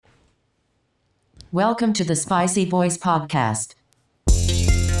Welcome to the Spicy Boys podcast.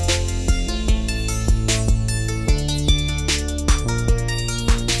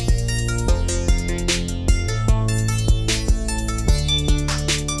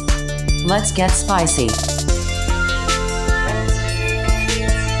 Let's get spicy.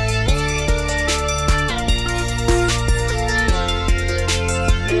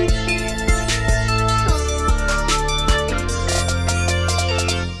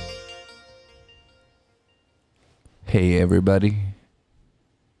 Hey everybody,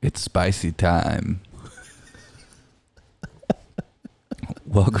 it's spicy time.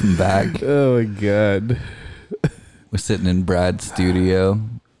 Welcome back. Oh my god. We're sitting in Brad's studio.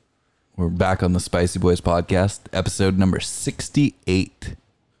 We're back on the Spicy Boys podcast, episode number 68.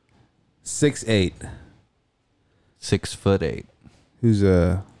 6'8". 6'8". Who's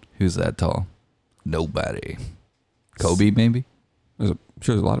Who's that tall? Nobody. Kobe, maybe? I'm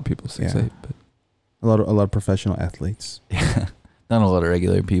sure there's a lot of people 6'8", but a lot of professional athletes. Yeah. Not a lot of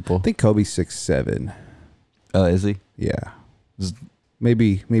regular people. I think Kobe's 6'7". Oh, is he? Yeah. Is-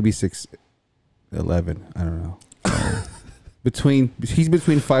 Maybe 6'11". I don't know. He's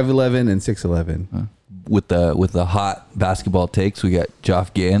between 5'11" and 6'11". With the hot basketball takes, we got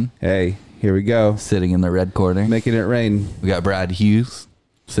Geoff Gann Hey, here we go. sitting in the red corner. Making it rain. We got Brad Hughes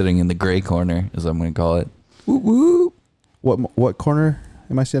sitting in the gray corner, as I'm going to call it. Whoop, whoop. What corner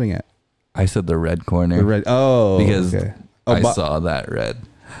am I sitting at? I said the red corner. The red. Oh, Because okay. I saw that red.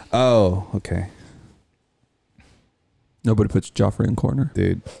 Oh, okay, nobody puts Joffrey in corner.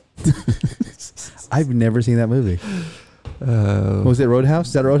 dude. I've never seen that movie. Was it Roadhouse?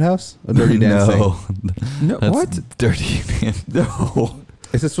 Is that Roadhouse? Or Dirty Dancing? No. No, That's what? Dirty Dancing. No.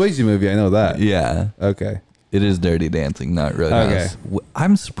 It's a Swayze movie. I know that. Yeah. Okay. It is Dirty Dancing, not Roadhouse.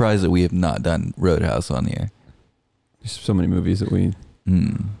 I'm surprised that we have not done Roadhouse on here. There's so many movies that we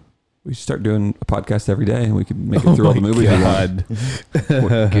Mm. should start doing a podcast every day, and we could make it through all the movies.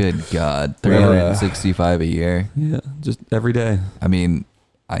 Good God. 365 a year. Yeah, just every day. I mean,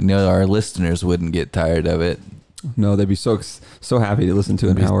 I know our listeners wouldn't get tired of it. No, they'd be so happy to listen to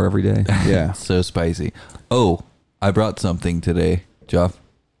an hour every day. Yeah. So spicy. Oh, I brought something today, Geoff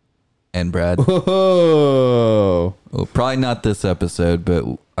and Brad. Whoa. Oh, probably not this episode, but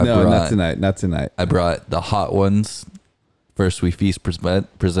Not tonight. Not tonight. I brought the Hot Ones First We Feast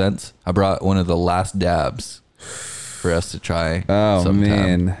presents. I brought one of the last dabs for us to try. Oh,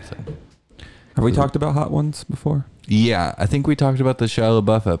 sometime. man. So, Have we talked about hot ones before? yeah, I think we talked about the Shia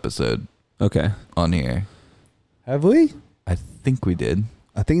LaBeouf episode Okay. on here. Have we? I think we did.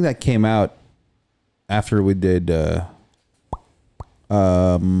 I think that came out after we did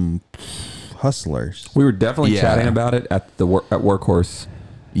Hustlers. We were definitely Yeah. chatting about it at Workhorse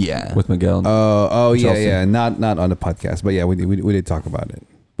Yeah. with Miguel. Oh yeah, Chelsea. yeah. Not on the podcast, but yeah, we did talk about it.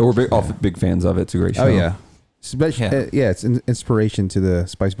 But we're all big fans of it. It's a great show. Oh yeah. Especially, Yeah. it's an inspiration to the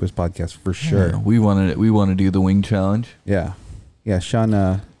Spice Boys podcast for sure. Yeah, we want to do the wing challenge. Yeah. Sean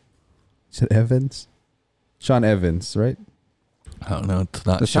is it Evans? Sean Evans, right? I don't know. It's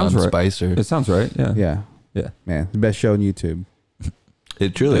not That Sean sounds right. Spicer. It sounds right. Yeah. Yeah. Yeah. Man, the best show on YouTube.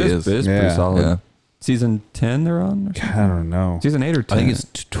 It truly is. It is Yeah. pretty solid. Yeah. Season 10 they're on? Or God, something? I don't know. Season 8 or 10? I think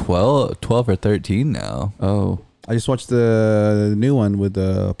it's 12 or 13 now. Oh, I just watched the new one with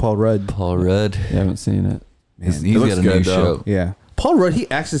Paul Rudd. Paul Rudd. I haven't seen it. Man, He's it looks got a new good, though. show. Yeah. Paul Rudd, he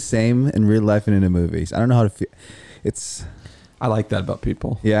acts the same in real life and in the movies. I don't know how to feel. It's, I like that about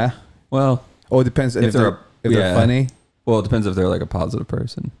people. yeah. Well, Oh, it depends if they're yeah. funny. well, it depends if they're like a positive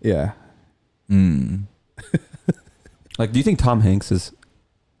person. Yeah. Mm. Like, do you think Tom Hanks is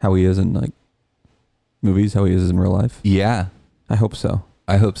how he is in like movies, how he is in real life? Yeah, I hope so.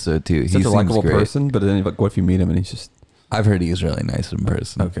 I hope so too. He's He such a seems likable great. person, but then like, what if you meet him and he's just I've heard he's really nice in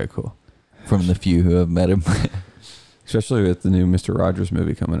person. okay, cool. From the few who have met him. Especially with the new Mr. Rogers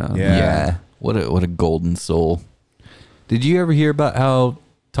movie coming out. Yeah. What a golden soul. Did you ever hear about how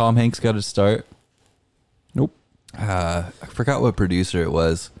Tom Hanks got his start? Nope. I forgot what producer it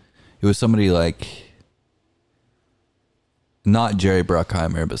was. It was somebody like not Jerry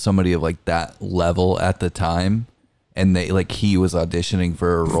Bruckheimer, but somebody of like that level at the time. And they like he was auditioning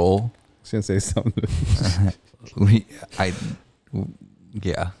for a role. I was going to say something.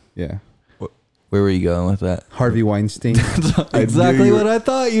 Yeah. Yeah. Where were you going with that? Harvey Weinstein. Exactly what I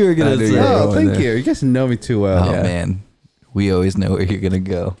thought you were I gonna knew say. you were Oh, going thank there. you. You guys know me too well. Oh Yeah. man, we always know where you're gonna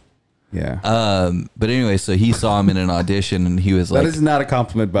go. Yeah. But anyway, so he saw him in an audition, and he was like, that is not a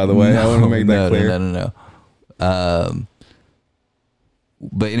compliment, by the way. I want to make that clear. No.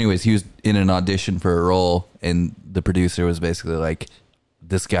 But anyways, he was in an audition for a role, and the producer was basically like,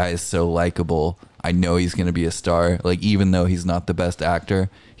 "This guy is so likable. I know he's going to be a star. Like, even though he's not the best actor,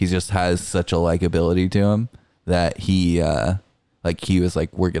 he just has such a likability to him that he was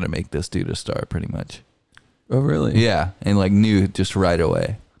like, we're going to make this dude a star pretty much. Oh, really? Yeah. And like knew just right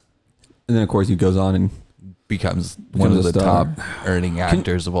away. And then, of course, he goes on and Becomes one of a the star. top earning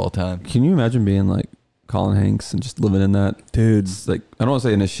actors of all time. Can you imagine being like Colin Hanks and just living in that? Dude. It's like, I don't want to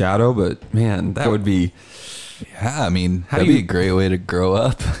say in his shadow, but man, that would be. Yeah, I mean, How that'd do be you- a great way to grow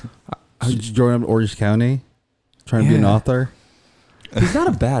up. Growing up in Orange County, trying to be an Yeah. author. He's not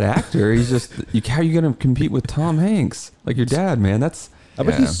a bad actor. He's just, how are you going to compete with Tom Hanks? Like your dad, man. That's. I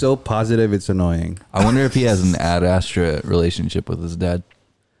bet Yeah. he's so positive, it's annoying. I wonder if he has an Ad Astra relationship with his dad.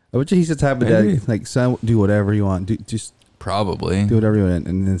 I bet you he's the type of Maybe. dad, like, son, do whatever you want. Just Probably. do whatever you want.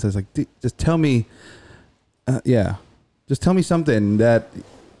 And then says, like, just tell me, just tell me something that,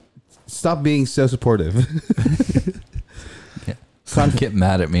 stop being so supportive. Get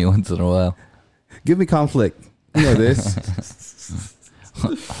mad at me once in a while. Give me conflict. You know this.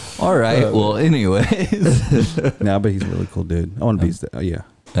 All right. Well, anyways. Nah, but he's a really cool dude. I want to be his dad. Yeah.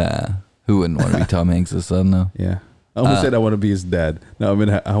 Who wouldn't want to be Tom Hanks' son, though? Yeah. I almost said I want to be his dad. No, I mean,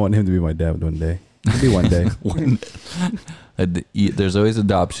 I want him to be my dad one day. Maybe one day. There's always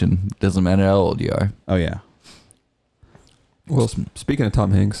adoption. Doesn't matter how old you are. Oh, yeah. Well, speaking of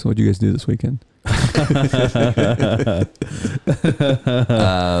Tom Hanks, what did you guys do this weekend?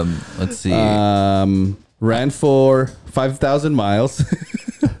 Let's see. Ran for 5,000 miles.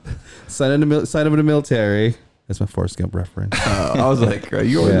 Signed up in the military. That's my Forrest Gump reference. I was like,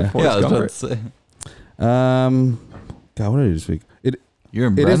 you were Yeah. in Forrest I was Gump. about to say. God, what did I do this week? You're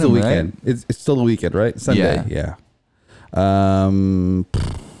in It is the Brenham, weekend. right? It's still the weekend, right? Sunday. Yeah. I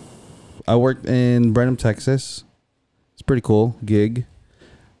worked in Brenham, Texas. It's a pretty cool gig.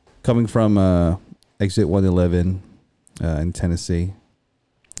 Coming from Exit 111 in Tennessee.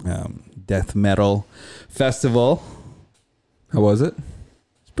 Death metal festival. How was it?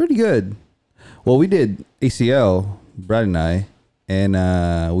 It's pretty good. Well, we did ACL, Brad and I,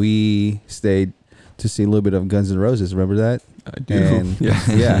 and we stayed to see a little bit of Guns N' Roses. Remember that? I do. And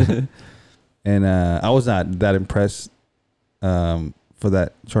yeah. And I was not that impressed for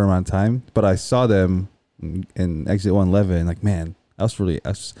that short amount of time, but I saw them in Exit 111. Like, man, it's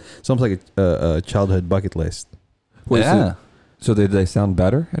almost like a childhood bucket list. Wait, Yeah. So did they sound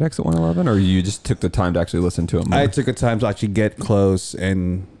better at Exit 111, or you just took the time to actually listen to them more? I took a time to actually get close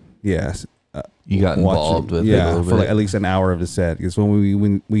and yes, You got watch involved it. with it a yeah, little for bit. like at least an hour of the set. Because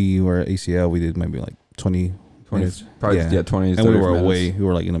when we were at ACL, we did maybe like 20 minutes. Probably, yeah. 20 And we 30 were minutes. we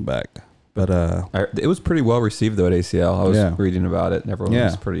were like in the back. But It was pretty well received though at ACL. I was Yeah. reading about it, and everyone Yeah.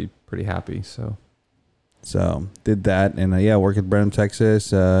 was pretty happy. So so did that, and work at Brenham,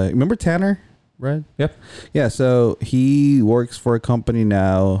 Texas. Remember Tanner, right? Yep. Yeah. So he works for a company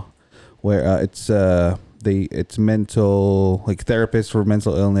now where it's mental, like therapists for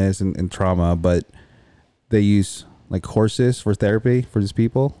mental illness and trauma, but they use like horses for therapy for these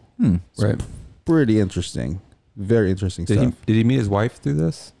people. right. Pretty interesting. Very interesting stuff. Did he meet his wife through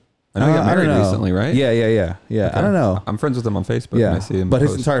this? I know he got I don't married know. recently, right? Yeah. Okay. I don't know. I'm friends with him on Facebook. And I see him. but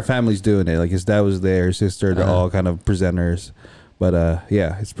his post. entire family's doing it. Like his dad was there, his sister, they're Uh-huh. all kind of presenters. But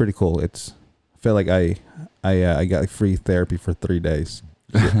it's pretty cool. I feel like I got like free therapy for 3 days.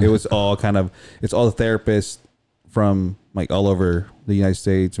 It was all it's all the therapists from like all over the United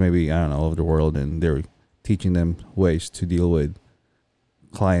States, maybe I don't know, all over the world, and they're teaching them ways to deal with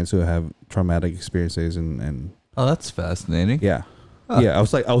clients who have traumatic experiences and Oh, that's fascinating. yeah. Yeah,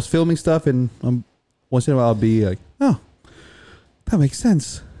 I was filming stuff, and once in a while I'll be like, oh, that makes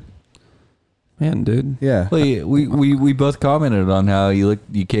sense. Man, dude. Yeah. Well, we both commented on how you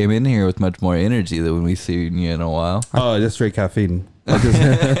came in here with much more energy than when we seen you in a while. Oh, just straight caffeine.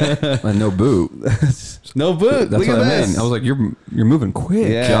 And no boot. No boot. That's Look what at I this. mean. I was like, you're moving quick.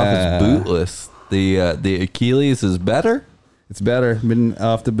 Yeah. Joff is bootless. The Achilles is better. It's better. Been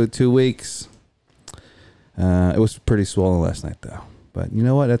off the boot 2 weeks. It was pretty swollen last night, though. But you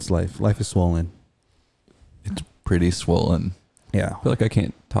know what? That's life. Life is swollen. It's pretty swollen. Yeah. I feel like I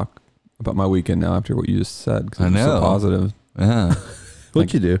can't talk about my weekend now after what you just said. 'Cause I I'm so know. positive. Yeah.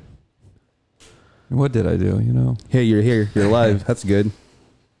 What'd you do? What did I do? You know? Hey, you're here. You're alive. That's good.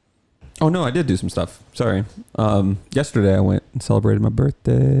 Oh no, I did do some stuff. Sorry. Yesterday I went and celebrated my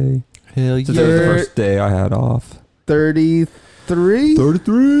birthday. Hell Since it was the Yeah. first day I had off. 33?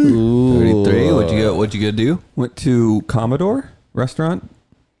 33. Ooh. 33. What'd you go do? Went to Commodore restaurant.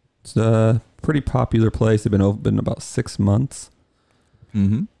 It's a pretty popular place. They've been open about 6 months.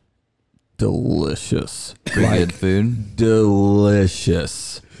 Mm-hmm. Delicious. Pretty good food.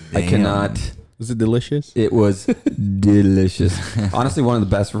 Delicious. I Damn. Was it delicious? It was delicious. Honestly, one of the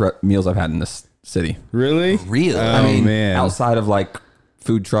best meals I've had in this city. Really? Really? Oh, I mean, man. Outside of like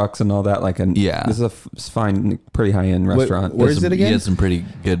food trucks and all that, like, Yeah. this is a fine, pretty high end restaurant. where There's is it some- again? You had some pretty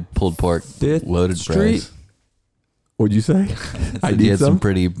good pulled pork, Fifth loaded Street? fries. What'd you say? I You need had some some.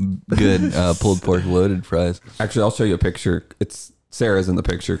 pretty good pulled pork loaded fries. Actually, I'll show you a picture. It's Sarah's in the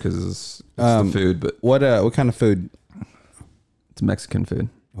picture because it's the food, but What kind of food? it's Mexican food.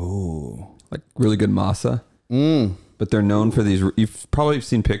 Oh. Like really good masa. Mm. But they're known for these. You've probably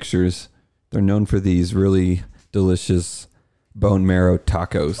seen pictures. They're known for these really delicious bone marrow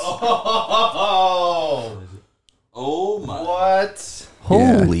tacos. Oh my. What?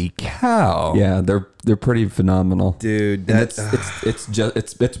 Holy cow! Yeah, they're pretty phenomenal. Dude, And that's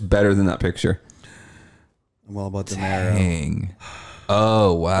it's better than that picture. I'm all about the marrow. Dang.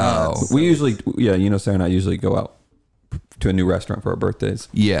 Oh wow. We usually, Sarah and I usually go out to a new restaurant for our birthdays.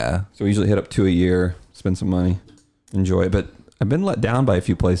 Yeah. So we usually hit up 2 a year, spend some money, enjoy it. But I've been let down by a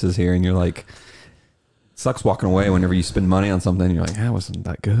few places here, and you're like, it sucks walking away whenever you spend money on something. And you're like, that wasn't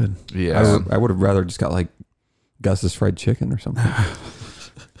that good. Yeah. I would have rather just got like Gus's fried chicken or something.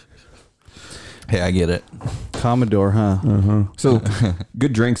 Hey, I get it. Commodore, huh? So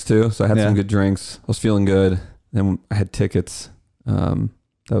good drinks too. So I had Yeah. some good drinks. I was feeling good. Then I had tickets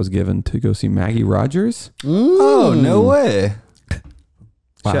that was given to go see Maggie Rogers. Oh no way!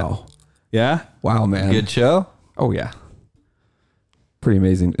 Wow. Yeah. Wow, man. Good show. Oh yeah. Pretty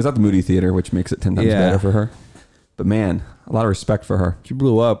amazing. It's at the Moody Theater, which makes it 10 times Yeah. better for her. But man, a lot of respect for her. She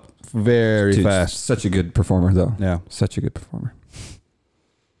blew up very Dude, fast. Such a good performer, though. Yeah. Such a good performer.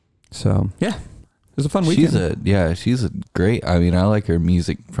 So yeah, it was a fun weekend. She's a great. I mean, I like her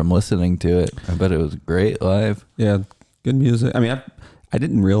music from listening to it. I bet it was great live. Yeah, good music. I mean, I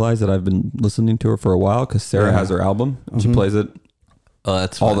didn't realize that I've been listening to her for a while because Sarah Yeah. has her album and she plays it Oh,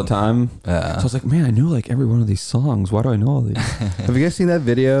 that's all fun. the time. So I was like, man, I know like every one of these songs. Why do I know all these? Have you guys seen that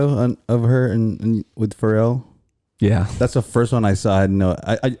video of her and with Pharrell? Yeah. That's the first one I saw. I had no.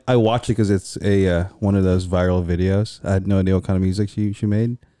 I watched it because it's a one of those viral videos. I had no idea what kind of music she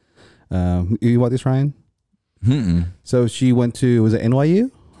made. You want this, Ryan? Mm-mm. So she went to, was it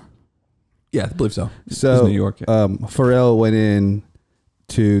NYU? Yeah, I believe so. So It was New York. Yeah. Pharrell went in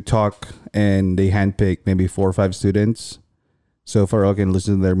to talk, and they handpicked maybe 4 or 5 students, so Pharrell can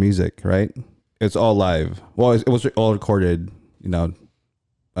listen to their music. Right? It's all live. Well, it was all recorded, on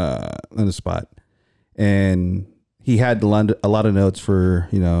the spot, and he had a lot of notes for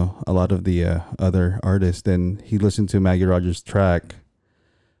a lot of the other artists. And he listened to Maggie Rogers' track.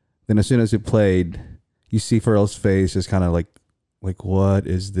 Then as soon as it played, you see Pharrell's face just kind of like what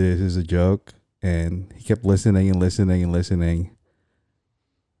is this? Is a joke? And he kept listening and listening and listening.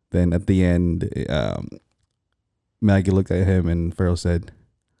 Then at the end, Maggie looked at him and Pharrell said,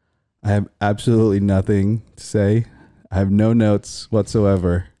 "I have absolutely nothing to say. I have no notes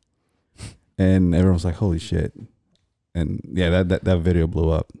whatsoever." And everyone was like, "Holy shit!" And yeah, that video blew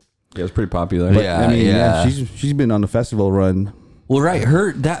up. Yeah, it was pretty popular. But- Yeah, I mean, yeah. she's been on the festival run. Well, right.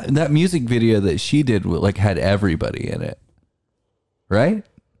 Her that music video that she did had everybody in it. Right?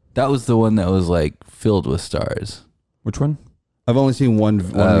 That was the one that was like filled with stars. Which one? I've only seen one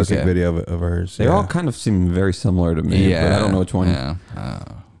music okay. video of hers. They all kind of seem very similar to me, but I don't know which one. Yeah.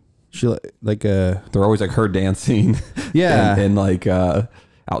 She like They're always like her dancing. yeah. and like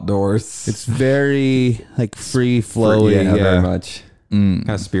outdoors. It's very like free flowing. Yeah, Yeah. very much. Mm. Kind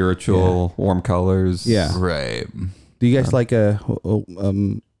of spiritual, warm colors. Yeah. Right. Do you guys like the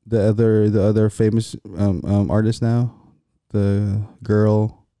other famous artist now? The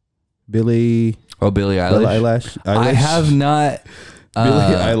girl, Billie Oh, Billie Eilish. I have not.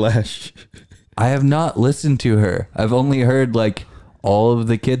 Billie Eilish. I have not listened to her. I've only heard like all of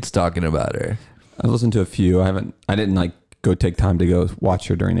the kids talking about her. I've listened to a few. I didn't like go take time to go watch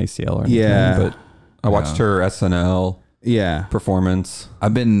her during ACL or anything. Yeah. But I watched her SNL Yeah. performance.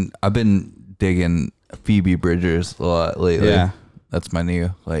 I've been digging Phoebe Bridgers a lot lately. Yeah. That's my new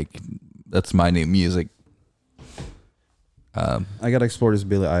music. I gotta explore this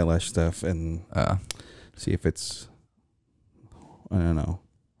Billie Eilish stuff and see if it's, I don't know,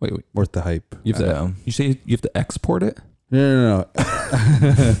 Wait. worth the hype. You have I to. know. You say you have to export it? No.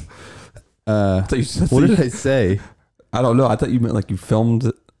 I thought you said, What did I say? I don't know. I thought you meant like you filmed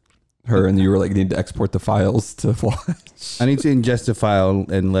her and you were like, you need to export the files to watch. I need to ingest a file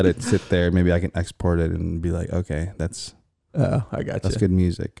and let it sit there. Maybe I can export it and be like, okay, that's Oh, I got that's you. good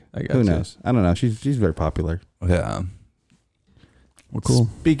music. I got Who you. knows? I don't know. She's very popular. Yeah. Well, cool.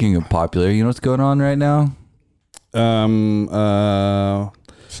 Speaking of popular, you know what's going on right now? So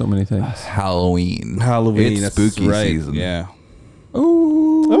many things. Halloween. Halloween. It's that's spooky right. season. Yeah.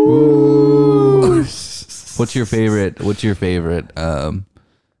 What's your favorite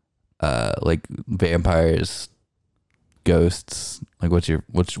like vampires, ghosts. Like what's your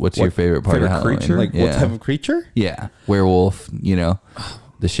favorite part of favorite Halloween? creature? Like what type of creature? Yeah, werewolf.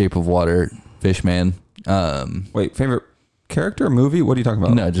 The Shape of Water, Fishman. Wait, favorite character or movie? What are you talking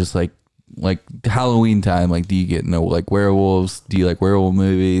about? No, just like Halloween time. Like, do you get like werewolves? Do you like werewolf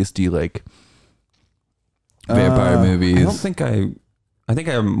movies? Do you like vampire movies? I don't think I think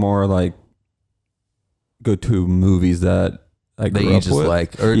I have more like go to movies that I that grew you up just with.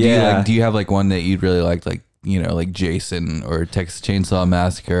 like, or do you have like one that you'd really like like Jason or Texas Chainsaw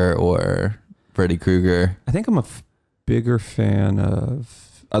Massacre or Freddy Krueger? I think I'm a bigger fan of.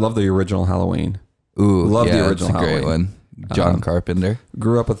 I love the original Halloween. Ooh, Love the yeah, original that's a great Halloween. one. John Carpenter.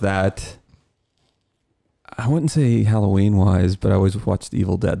 Grew up with that. I wouldn't say Halloween wise, but I always watched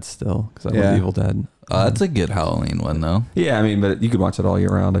Evil Dead still because I love Evil Dead. That's a good Halloween one though. Yeah, I mean, but you could watch it all year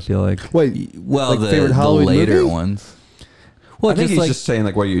round. I feel like. Wait, Well, like the favorite Halloween later movie? ones. Well, I think just he's just saying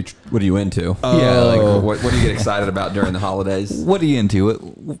like, what are you into? yeah, like What do you get excited about during the holidays? what are you into?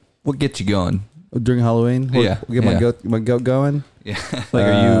 What gets you going? during Halloween? Yeah, Get yeah. my goat going. Yeah. Like,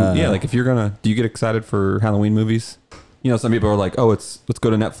 are you? Yeah, like if you're gonna, do you get excited for Halloween movies? Some people are like, oh, let's go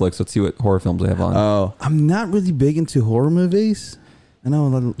to Netflix. Let's see what horror films they have on. Oh, I'm not really big into horror movies. I know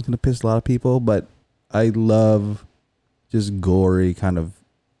I'm gonna piss a lot of people, but I love just gory kind of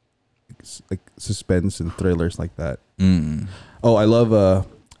like suspense and thrillers like that. Mm. Oh, I love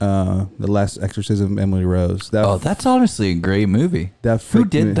The Last Exorcism of Emily Rose. That's honestly a great movie. Who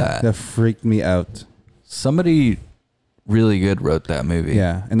did that? That freaked me out. Somebody really good wrote that movie.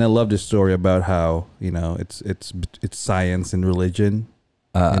 Yeah, and I love the story about how it's science and religion.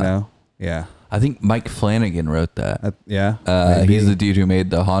 Yeah, I think Mike Flanagan wrote that. yeah. He's the dude who made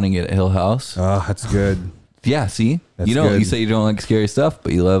The Haunting at Hill House. Oh, that's good. Yeah, see, That's you good. say you don't like scary stuff,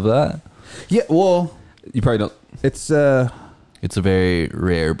 but you love that. Yeah, well, You probably don't. it's It's a very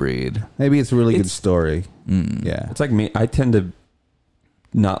rare breed. maybe it's a really good It's- story. Mm. Yeah, It's like me. I tend to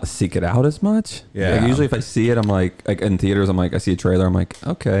not seek it out as much. Yeah. Like usually, if I see it, I'm like in theaters. I'm like, I see a trailer. I'm like,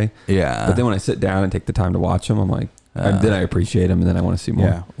 okay. Yeah. But then when I sit down and take the time to watch them, I'm like, then I appreciate them, and then I want to see more.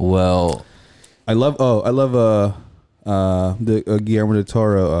 yeah. Well, I love the Guillermo del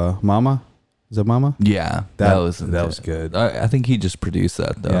Toro. Mama, is that Mama? yeah, That was good. I think he just produced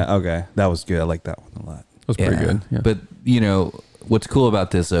that though. Yeah, okay, that was good. I like that one a lot. It was pretty good. Yeah. But what's cool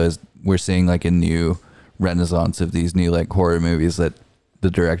about this though is we're seeing like a new renaissance of these new like horror movies that the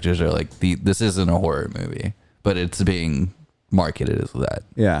directors are like, this isn't a horror movie, but it's being marketed as that.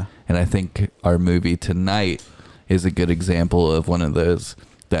 Yeah, And I think our movie tonight is a good example of one of those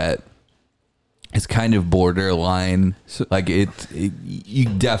that is kind of borderline. Like you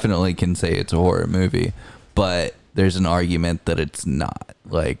definitely can say it's a horror movie, but there's an argument that it's not.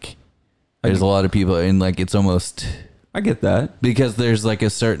 Like there's a lot of people and like it's almost, I get that. because there's like a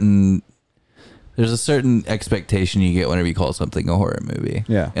certain expectation you get whenever you call something a horror movie.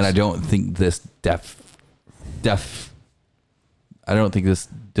 Yeah. And I don't think this I don't think this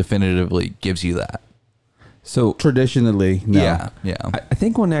definitively gives you that. So traditionally, no. Yeah. I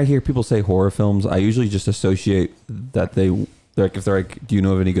think when I hear people say horror films, I usually just associate that they're like, if they're like, do you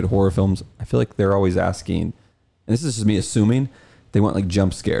know of any good horror films? I feel like they're always asking, and this is just me assuming, they want like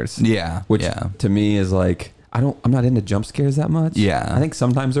jump scares. Yeah. Which yeah. to me is like, I'm not into jump scares that much. Yeah. I think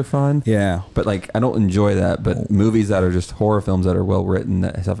sometimes they're fun. Yeah, But like, I don't enjoy that. But movies that are just horror films that are well written,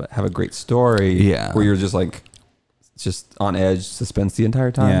 that have a great story. Yeah. Where you're just like, it's just on edge, suspense the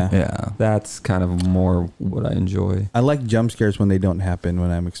entire time. Yeah. Yeah. That's kind of more what I enjoy. I like jump scares when they don't happen when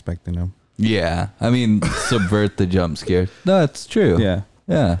I'm expecting them. Yeah. I mean, subvert the jump scare. No, it's true. Yeah,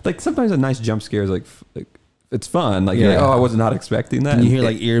 Yeah. Like sometimes a nice jump scare is like it's fun. Like, Yeah. you're like, oh, I was not expecting that. and you hear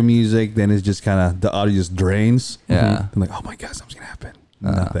like ear music, then it's just kind of the audio just drains. Yeah. I'm like, oh my god, something's gonna happen.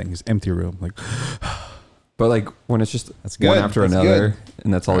 Nothing. It's empty room. Like, but like when it's just That's one good. after That's another, good.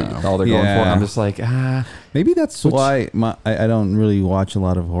 and that's all they're going for. Yeah. I'm just like, maybe that's why I don't really watch a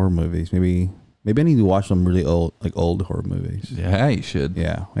lot of horror movies. Maybe I need to watch some really old horror movies. Yeah, you should.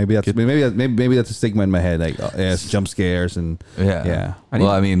 Yeah, maybe that's a stigma in my head. Like, it's jump scares and Yeah. yeah.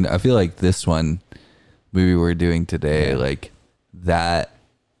 I mean, I feel like this movie we're doing today, like that,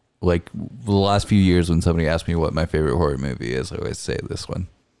 like the last few years when somebody asked me what my favorite horror movie is, I always say this one.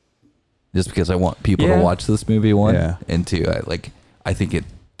 Just because I want people to watch this movie, one. Yeah. And two, I think it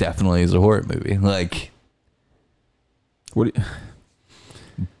definitely is a horror movie. Like, what?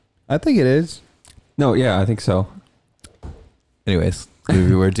 I think it is. No, yeah, I think so. anyways, the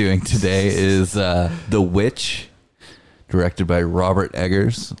movie we're doing today is The Witch, directed by Robert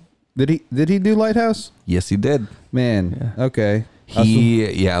Eggers. Did he do Lighthouse? Yes, he did. Man, okay.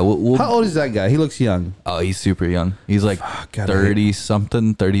 We'll, How old is that guy? He looks young. oh, he's super young. He's like God, 30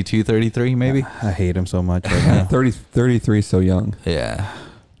 something, 32, 33 maybe. I hate him so much right now. 33 so young. Yeah.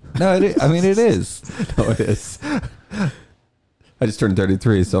 No, I mean it is. No, it is. I just turned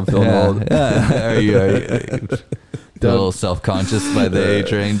 33, so I'm feeling old. Yeah. Are you a little self-conscious by the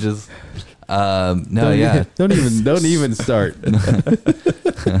age ranges? Don't even start.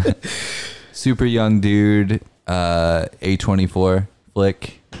 Super young dude, A24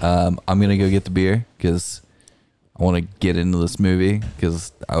 flick. I'm gonna go get the beer because I want to get into this movie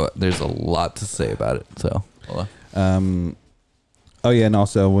because there's a lot to say about it. So, oh yeah, and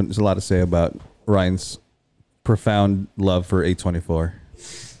also there's a lot to say about Ryan's profound love for A24.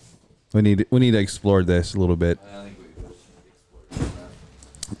 We need to explore this a little bit.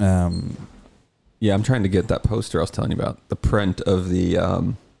 Yeah, I'm trying to get that poster I was telling you about. The print of the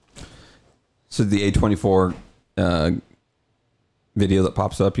so the A24 video that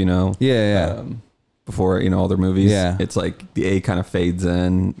pops up, Yeah. before all their movies. Yeah. It's like the A kind of fades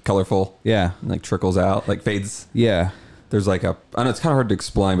in, colorful, Yeah. and like trickles out, like fades. Yeah. There's like I know it's kind of hard to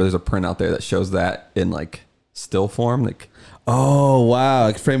explain, but there's a print out there that shows that in like still form, like Oh wow!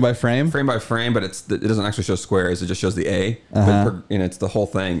 Like frame by frame. frame by frame, but it doesn't actually show squares. It just shows the A, and it's the whole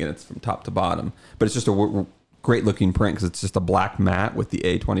thing, and it's from top to bottom. But it's just a great looking print because it's just a black mat with the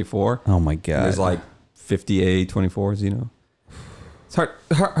A24. Oh my And god! there's like 50 A24s. It's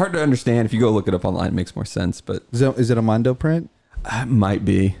hard to understand. If you go look it up online, it makes more sense. But Is it a Mondo print? it might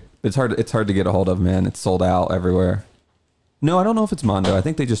be. It's hard to get a hold of, man. It's sold out everywhere. No, I don't know if it's Mondo. I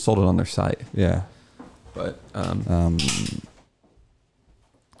think they just sold it on their site. Yeah. But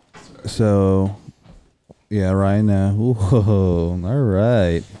So, yeah, Ryan. Whoa! All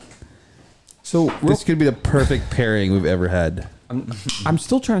right. so This could be the perfect pairing we've ever had. I'm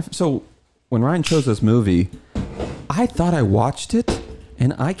still trying to. So when Ryan chose this movie, I thought I watched it,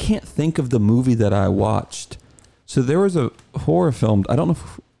 and I can't think of the movie that I watched. So there was a horror film. I don't know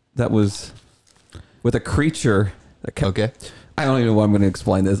if that was with a creature. That kept, Okay. I don't even know what I'm going to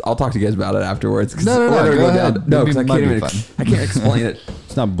explain this. I'll talk to you guys about it afterwards. 'Cause No, we're gonna go go ahead. down- No, Maybe because I it might can't be even. fun. I can't explain it.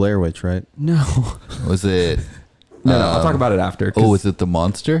 It's not Blair Witch, right? No, Was it? no. I'll talk about it after. 'cause- Oh, was it the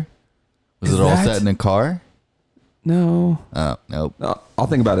monster? Was Is it all that- set in a car? No, Oh, nope. I'll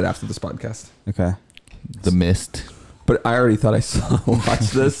think about it after this podcast. Okay. The Mist. But I already thought I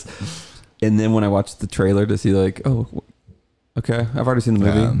watched this, and then when I watched the trailer to see okay, I've already seen the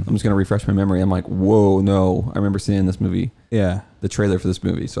movie. I'm just gonna refresh my memory. I'm like, whoa, no, I remember seeing this movie, Yeah. the trailer for this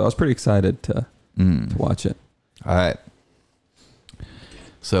movie. So I was pretty excited to watch it. All right.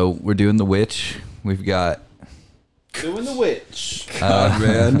 So we're doing The Witch. We've got Doing the witch.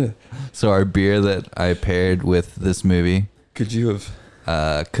 Man, so our beer that I paired with this movie could you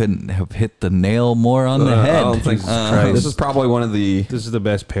have? couldn't have hit the nail more on the I head. don't think this is probably one of the. This is the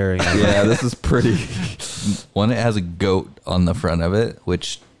best pairing. Yeah, this is pretty. One, it has a goat on the front of it,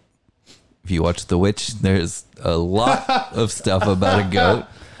 which, if you watch The Witch, there's a lot of stuff about a goat.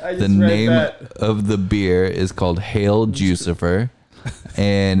 The name of the beer is called Hail Jucifer,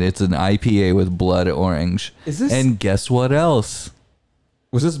 and it's an IPA with blood orange. Is this- And guess what else?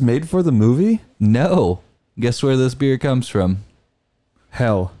 Was this made for the movie? No. Guess where this beer comes from?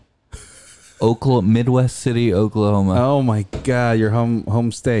 Hell. Midwest City, Oklahoma. Oh my god, your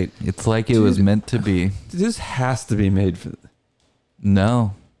home state. It's like it was meant to be. This has to be made for.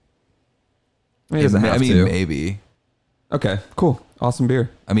 No. I mean, it doesn't have to. Maybe. Okay, cool, awesome beer.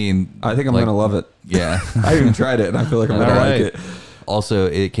 I mean, I think I'm like, gonna love it. Yeah. I even tried it, and I feel like I'm gonna All like right. it. Also,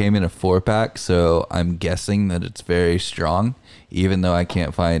 it came in a 4-pack, so I'm guessing that it's very strong, even though I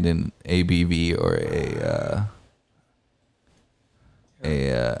can't find an ABV or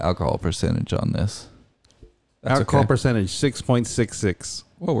a alcohol percentage on this. That's Alcohol okay. percentage 6.66.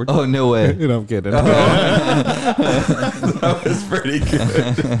 Whoa, we're Oh, no way. No, I'm kidding. that was pretty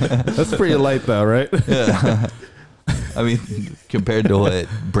good. That's pretty light though, right? I mean, compared to what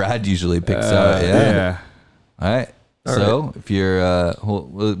Brad usually picks out. Yeah. All right. All So, if you're,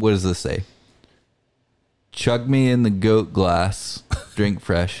 what does this say? Chug me in the goat glass, drink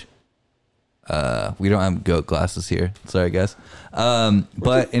fresh. We don't have goat glasses here. Sorry, guys.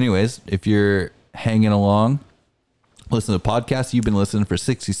 But anyways, if you're hanging along, listen to the podcast. You've been listening for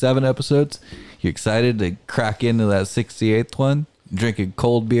 67 episodes. You're excited to crack into that 68th one, drink a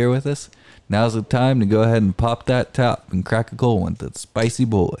cold beer with us. Now's the time to go ahead and pop that top and crack a cold one. That's Spicy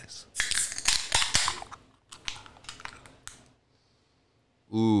Boys.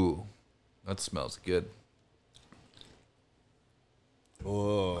 Ooh, that smells good.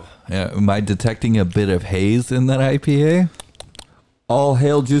 Whoa. Yeah, am I detecting a bit of haze in that IPA? All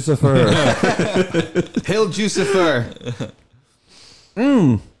hail Jucifer. Hail Jucifer.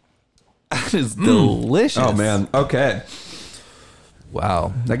 That is delicious. Oh man. Okay.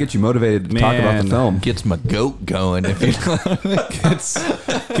 Wow. That gets you motivated to talk about the Man. film. Gets my goat going if you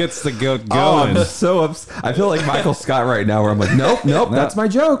Gets the goat Oh, going. I'm so I feel like Michael Scott right now, where I'm like, nope, that's my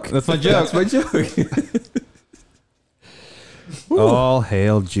joke. That's my joke. That's my joke. All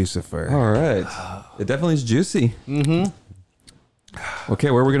hail Jucifer. All right. It definitely is juicy. Mm-hmm.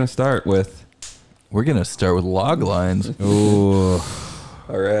 Okay, where are we gonna start with? We're gonna start with log lines. Ooh,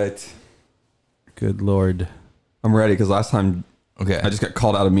 All right. good Lord. I'm ready because last time Okay. I just got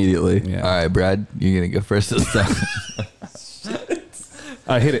called out immediately. Yeah. All right, Brad, you're gonna go first this time.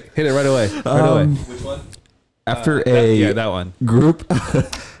 Hit it right away. Right away. Which one? After a Yeah, that one. group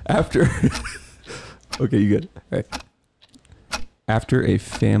after okay, you good. All right. After a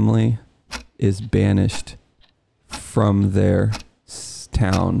family is banished from their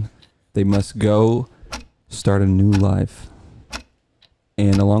town, they must go start a new life.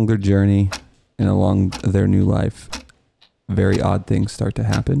 And along their journey and along their new life, very odd things start to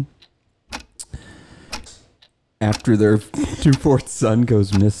happen. After their newborn son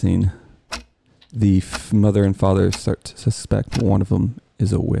goes missing, the mother and father start to suspect one of them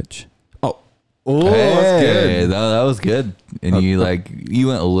is a witch. Oh, Hey, that was good. And you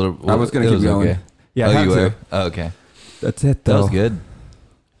went a little. I was gonna it keep going. Okay. Yeah, I oh, had you to. were. Oh, okay, That's it, that though. was good.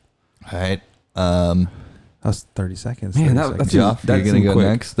 All right, That was 30 seconds. Man, 30 that- seconds. that's Joff, that you're gonna seemed go quick.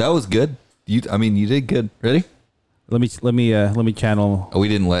 next. That was good. You did good. Ready? let me channel Oh, we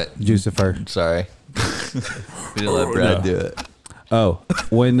didn't let. Jucifer. Sorry, we didn't let Brad do it. Oh,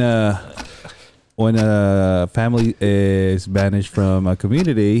 when a family is banished from a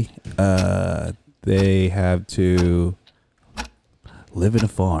community, they have to live in a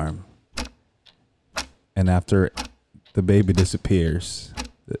farm. And after the baby disappears,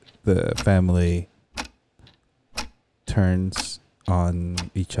 the family turns on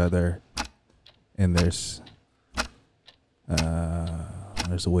each other, and there's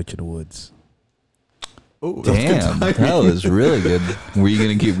a witch in the woods. Damn, that was really good. Were you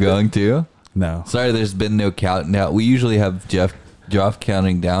gonna keep going too? No. Sorry, there's been no count. Now we usually have Joff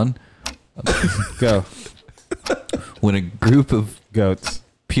counting down Go. when a group of Goats.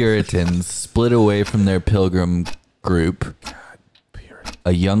 Puritans split away from their pilgrim group.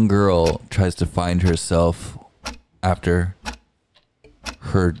 A young girl tries to find herself after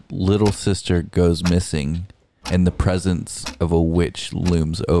her little sister goes missing, and the presence of a witch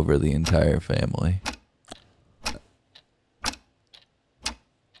looms over the entire family.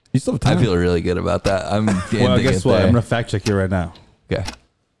 You still have time. I feel really good about that. I'm Well, ending guess it what? there. I'm gonna fact check you right now. Okay.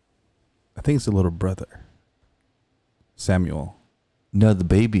 I think it's the little brother, Samuel. No, the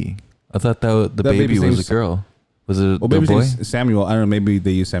baby. I thought the That baby baby's was name's- a girl. Was it Well, the maybe boy? it's Samuel. I don't know. Maybe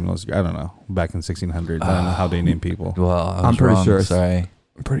they use Samuel. I don't know. Back in 1600s, I don't know how they name people. Well, I was I'm pretty wrong. sure. Sorry.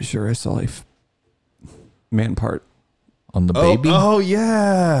 I'm pretty sure I saw a man part. On the baby? Oh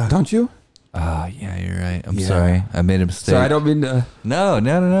yeah. Don't you? Ah, yeah, you're right. I'm Yeah. sorry. I made a mistake. So I don't mean to. No.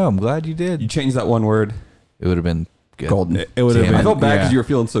 I'm glad you did. You changed that one word. It would have been good. Golden. It would have Damn been. it. I felt bad because yeah. you were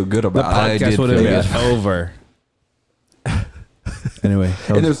feeling so good The about it. I podcast did would have feel been bad. over. Anyway,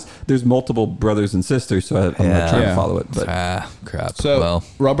 that And was- there's multiple brothers and sisters, so I'm not Yeah. trying Yeah. to follow it. But Crap. so well,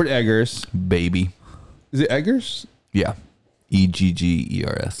 Robert Eggers. baby. Is it Eggers? Yeah.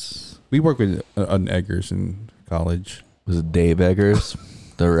 Eggers. We worked with an Eggers in college. Was it Dave Eggers,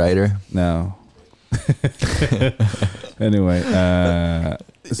 the writer? No. Anyway,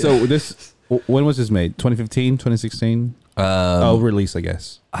 so this when was this made? 2015, 2016? Release, I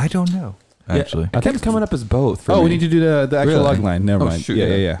guess. I don't know. Actually, I think it's coming up as both. For Oh, me. we need to do the actual Really? log line. Never Oh, mind. shoot, yeah,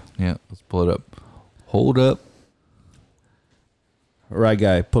 yeah. yeah. yeah. Let's pull it up. Hold up. Right,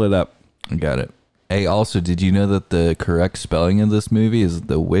 guy, pull it up. I got it. Hey, also, did you know that the correct spelling of this movie is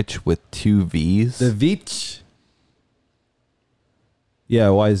The Witch with 2 V's? The Vich. Yeah,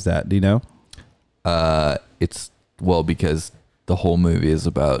 why is that? Do you know? It's because the whole movie is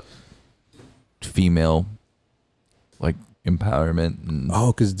about female, like, empowerment and Oh,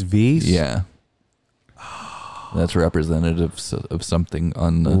 because it's V's? yeah, that's representative of something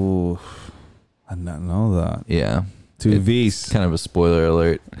on the Ooh, I did not know that. yeah. Two It's V's. kind of a spoiler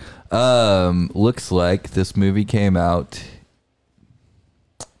alert. Looks like this movie came out.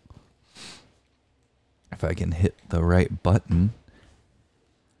 If I can hit the right button,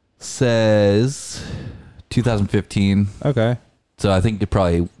 says 2015. Okay. So I think it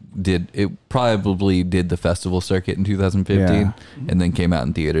probably did the festival circuit in 2015 Yeah. and then came out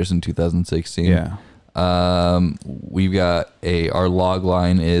in theaters in 2016. Yeah. We've got our log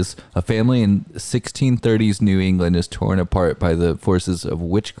line is a family in 1630s New England is torn apart by the forces of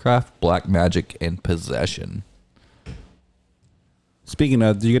witchcraft, black magic, and possession. Speaking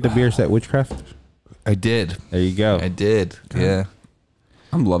of, did you get the beer set Witchcraft? I did. There you go. I did. Yeah.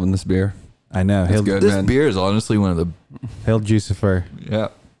 I'm loving this beer. I know. It's good, This man. beer is honestly one of the. Hail Jucifer. Yeah.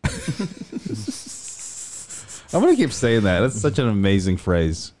 I'm gonna keep saying that. That's such an amazing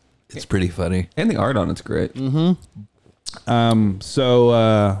phrase. It's pretty funny. And the art on it's great. So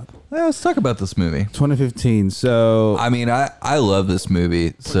Let's talk about this movie. 2015. So I mean, I love this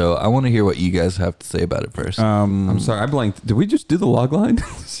movie, so I want to hear what you guys have to say about it first. I'm sorry, I blanked. Did we just do the log line?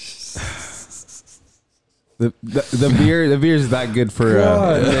 the beer is that good for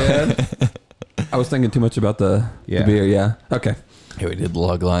man. I was thinking too much about the beer. Yeah. Okay. Yeah, we did the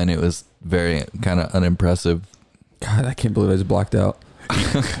log line. It was very kind of unimpressive. God, I can't believe I just blacked out.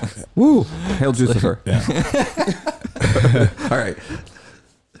 Woo! Hail Jucifer. All right.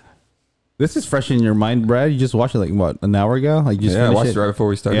 This is fresh in your mind, Brad. You just watched it like what, an hour ago? Like you just I finished watched it right before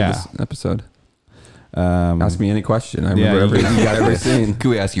we started Yeah. this episode. Um, Ask me any question. I Yeah, remember you every scene. Could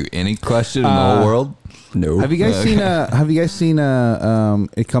we ask you any question in the whole world? No. have you guys seen? Have you guys seen?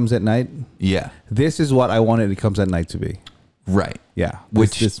 It Comes at Night. Yeah. This is what I wanted It Comes at Night to be. Right. Yeah.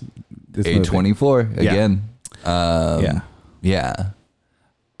 Which this movie. A24 Yeah. again. Yeah. Yeah.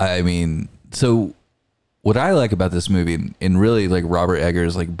 I mean, so what I like about this movie, and really like Robert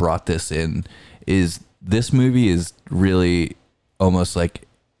Eggers like brought this in, is this movie is really almost like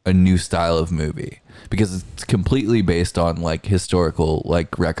a new style of movie because it's completely based on like historical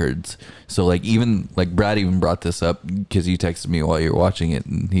like records. So like even like Brad even brought this up because you texted me while you were watching it,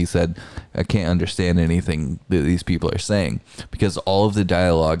 and he said, I can't understand anything that these people are saying because all of the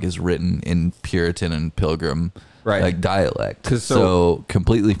dialogue is written in Puritan and Pilgrim like dialect. 'Cause so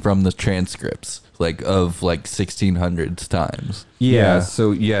completely from the transcripts like of like 1600s times. Yeah.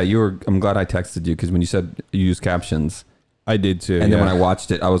 So yeah, I'm glad I texted you because when you said you use captions, I did too. and then when I watched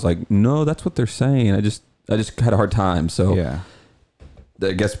it, I was like, no, that's what they're saying. I just had a hard time. So yeah.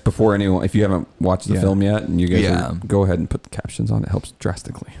 I guess before anyone, if you haven't watched the Yeah. film yet, and you guys Yeah. go ahead and put the captions on, it helps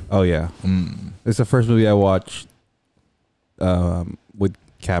drastically. Oh yeah. Mm. It's the first movie I watched with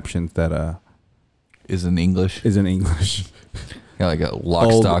captions that Is in English. is in English. Yeah, like a lock,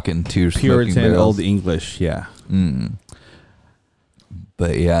 Old stock, and two smoking Puritan barrels. Old English. Yeah. Mm.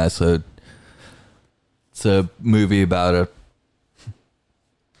 But yeah, so it's a movie about a,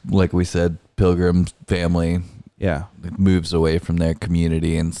 like we said, pilgrim family Yeah. that moves away from their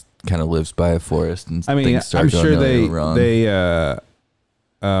community and kind of lives by a forest, and I mean, things start I'm going sure really wrong.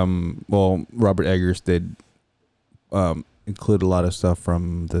 well, Robert Eggers did include a lot of stuff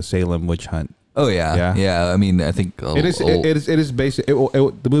from the Salem witch hunt. Oh yeah, Yeah. I mean, I think It is basic.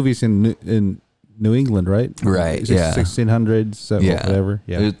 The movie's in New England, right? Right, yeah. 1600s, so Yeah. whatever.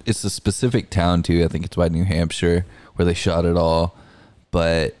 Yeah. It's a specific town too. I think it's by New Hampshire where they shot it all.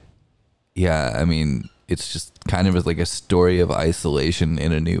 But yeah, I mean, it's just kind of like a story of isolation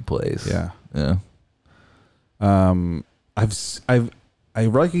in a new place. Yeah. Yeah. I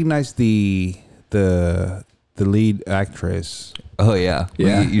recognize the lead actress, Oh yeah.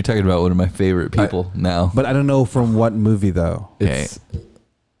 Yeah. You're talking about one of my favorite people now. but I don't know from what movie though. Okay. It's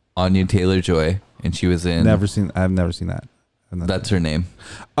Anya Taylor-Joy, and she was in. I've never seen that. That's her name.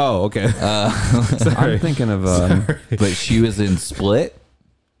 Oh, okay. I'm thinking of But she was in Split.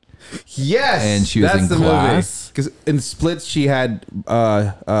 Yes, And she was in Glass. Because in Split she had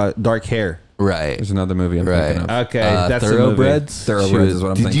dark hair. Right. there's another movie I'm Right. thinking of. Okay, that's the movie. Thoroughbreds. Thoroughbreds She was- is what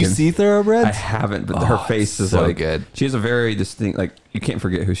I'm Did you thinking. see Thoroughbreds? I haven't, but her Oh, face is so like good. She has a very distinct, like you can't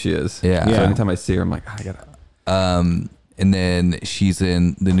forget who she is. Yeah. So Yeah. anytime I see her, I'm like, I gotta. And then she's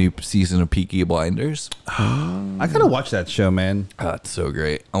in the new season of Peaky Blinders. I gotta watch that show, man. Oh, it's so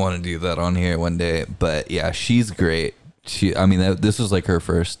great. I want to do that on here one day. But yeah, she's great. I mean, this was like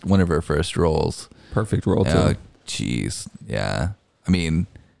one of her first roles. Perfect role Oh, too. jeez. Yeah. I mean,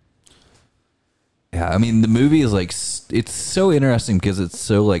 the movie is like, it's so interesting because it's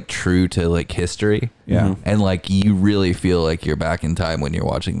so like true to like history. Yeah. Mhm. And like, you really feel like you're back in time when you're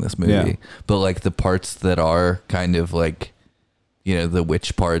watching this movie. Yeah. But like the parts that are kind of like, the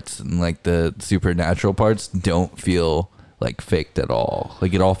witch parts and like the supernatural parts don't feel like faked at all.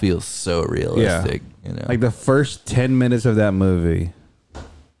 Like it all feels so realistic, Like the first 10 minutes of that movie,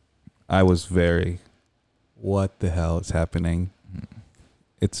 I was very, what the hell is happening?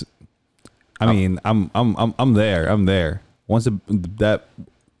 It's, I mean, I'm there. I'm there. Once that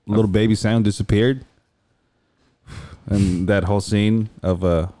little baby sound disappeared, and that whole scene of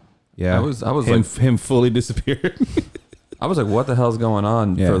I was him fully disappeared. I was like, what the hell's going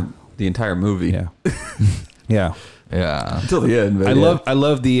on Yeah. for the entire movie? Yeah, yeah. Yeah. Until the end. But I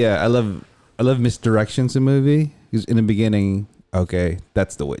yeah. love misdirections in movie because in the beginning, okay,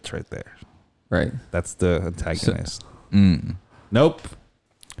 that's the witch right there. Right. That's the antagonist. Mm. Nope.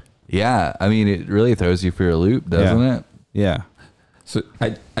 Yeah, I mean, it really throws you for a loop, doesn't it? Yeah. So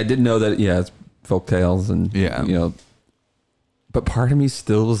I did know that, yeah, it's folk tales and, Yeah. you know, but part of me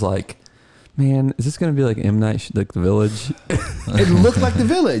still was like, man, is this going to be like M. Night, like The Village? It looked like The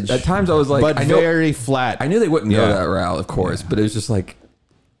Village. At times I was like, but I know, very flat. I knew they wouldn't go Yeah. that route, of course, but it was just like,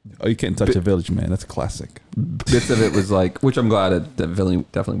 Oh, you can't touch The Village, man. That's a classic. bits of it was like, which I'm glad that villain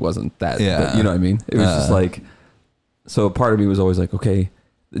definitely wasn't that. Yeah. But you know what I mean? It was just like, so part of me was always like, okay,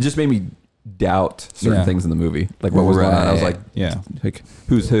 it just made me doubt certain Yeah. things in the movie. Like what was going on. I was Right. like, Yeah.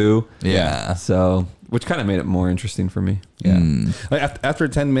 who's who? Yeah. So, which kind of made it more interesting for me. Yeah. Mm. Like after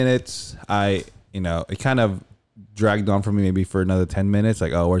 10 minutes, it kind of dragged on for me maybe for another 10 minutes.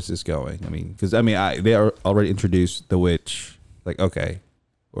 Like, oh, where's this going? I mean, because they are already introduced the witch. Like, okay,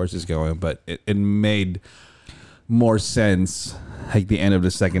 where's this going? But it made more sense like the end of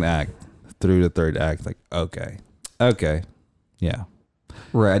the second act through the third act. Like, okay, yeah,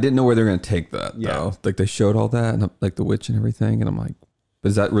 Right. I didn't know where they were going to take that, Yeah. though. Like they showed all that and like the witch and everything. And I'm like,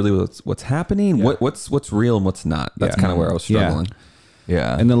 is that really what's happening? Yeah. What's real and what's not? That's Yeah. kind of where I was Yeah. struggling.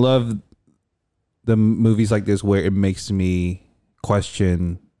 Yeah. and I love the movies like this where it makes me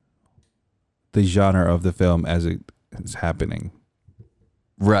question the genre of the film as it is happening.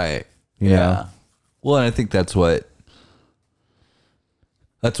 Right. You Yeah. know? Well, and I think that's what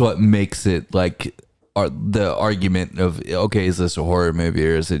makes it like the argument of, okay, is this a horror movie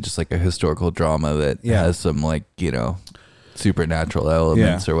or is it just like a historical drama that Yeah. has some like, you know, supernatural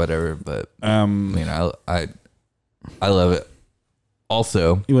elements or whatever. But I mean, I love it.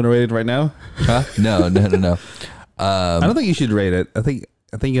 Also, You want to rate it right now? huh? No. I don't think you should rate it. I think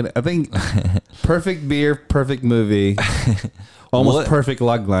perfect beer, perfect movie, almost What? perfect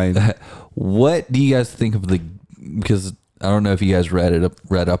log line. What do you guys think of because I don't know if you guys read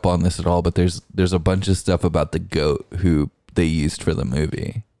up on this at all, but there's a bunch of stuff about the goat who they used for the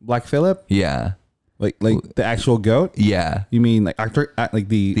movie. Black Phillip, Yeah. like the actual goat. Yeah. You mean like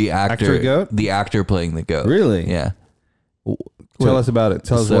the actor goat? The actor playing the goat. Really? Yeah. Tell us about it.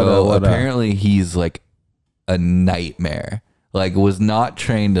 Tell us So what apparently he's like a nightmare. Like was not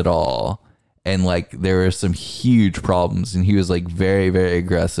trained at all. And like there were some huge problems, and he was like very, very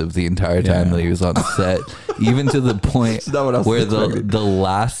aggressive the entire time Yeah. that he was on set, even to the point not what I was where expecting. the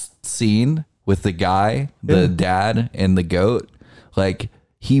last scene with the guy, the Yeah. dad, and the goat, like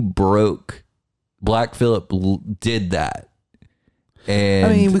he broke. Black Phillip did that, and I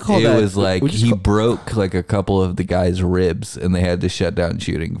mean, we call it that- was like we just he call- broke like a couple of the guy's ribs, and they had to shut down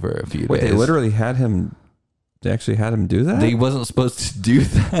shooting for a few Wait, days. they literally had him. They actually had him do that. They wasn't supposed to do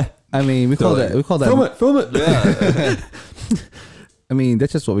that. I mean, we call that. Film it. Yeah. I mean,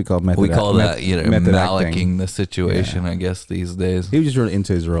 that's just what we call method. We call that, method malicking acting. the situation, I guess, these days. He was just really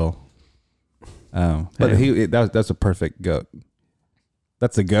into his role. But Yeah. that's a perfect goat.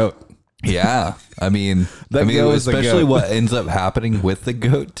 That's a goat. Yeah. I mean, That goat is a especially goat. what ends up happening with the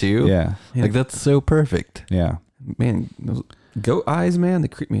goat, too. Yeah, Like, that's so perfect. yeah, Man, those goat eyes, man, they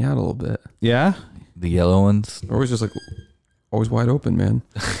creep me out a little bit. yeah. The yellow ones. They're always just like, always wide open, man.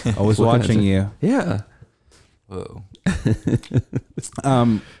 I was Looking at watching you. you. Yeah. Whoa.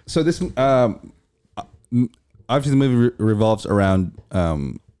 So this obviously the movie revolves around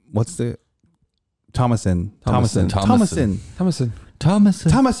what's the Thomason. Thomason.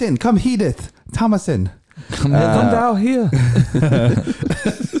 Thomason, come Edith. Thomason. Come down here.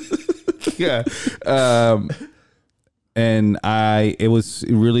 Yeah. And I've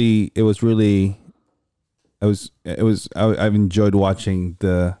enjoyed watching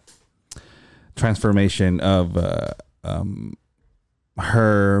the transformation of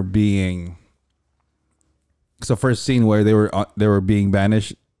her being. So first scene where they were being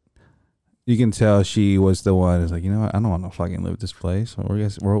banished, you can tell she was the one who's like, you know what, I don't want to fucking live this place.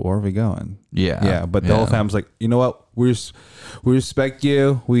 Where are we going? Yeah. Yeah, but the whole family's like, you know what, we respect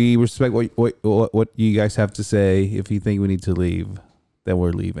you. We respect what you guys have to say. If you think we need to leave, then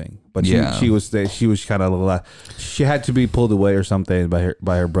we're leaving. But she was kind of, she had to be pulled away or something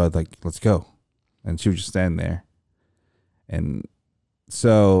by her brother. Like, let's go, and she was just standing there. And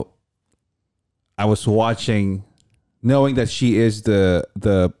so I was watching, knowing that she is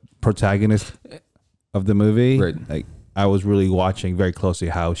the protagonist of the movie. Right. Like, I was really watching very closely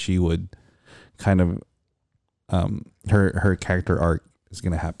how she would kind of her character arc is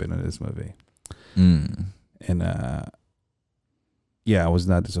going to happen in this movie. And yeah, I was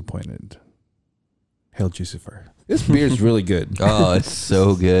not disappointed. Hail Lucifer. This beer is really good. Oh, it's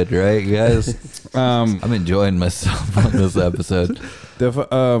so good, right, guys? I'm enjoying myself on this episode.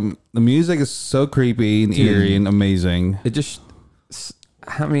 The music is so creepy and eerie and amazing. It just,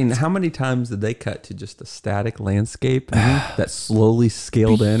 I mean, how many times did they cut to just a static landscape that slowly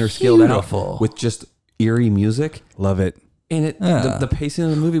scaled in or scaled Beautiful. out with just eerie music? Love it. And the pacing of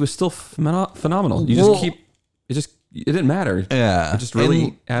the movie was still phenomenal. You Well- it didn't matter. Yeah. It just really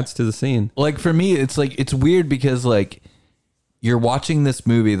And, adds to the scene. like, for me, it's like, it's weird because, like, you're watching this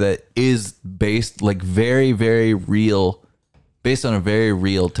movie that is based, like, very, very real, based on a very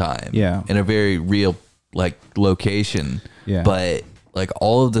real time. Yeah. In a very real, like, location. Yeah. But, like,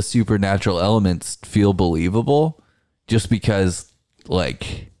 all of the supernatural elements feel believable just because,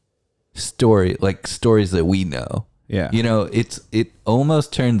 like, stories that we know. Yeah. You know, it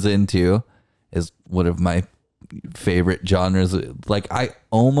almost turns into, as one of my favorite genres, like, I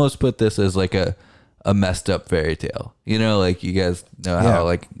almost put this as like a messed up fairy tale. You know, like, you guys know Yeah. how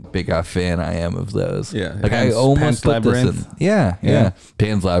like big a fan I am of those. Yeah. Like, I Pan's almost put this in. Labyrinth. Yeah. Yeah.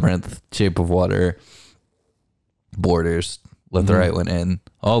 Pan's Labyrinth, Shape of Water, Borders, Let the Right One In.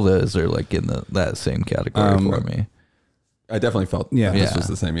 All those are like in that same category for me. I definitely felt Yeah. this Yeah. was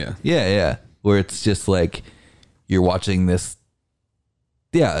the same. Yeah. Yeah. Where it's just like you're watching this.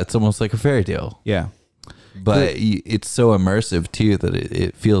 Yeah, it's almost like a fairy tale. Yeah. But it's so immersive too that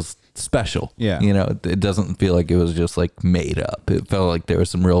it feels special. Yeah. You know, it doesn't feel like it was just like made up. It felt like there was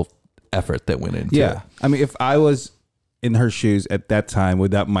some real effort that went into it. Yeah. I mean, if I was in her shoes at that time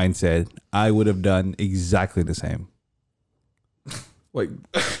with that mindset, I would have done exactly the same. Like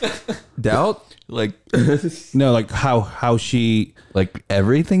doubt. Like No, like how she,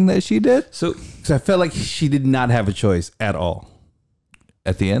 everything that she did So because I felt like she did not have a choice at all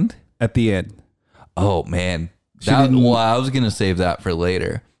at the end. at the end. Oh man. didn't- Well, I was gonna save that for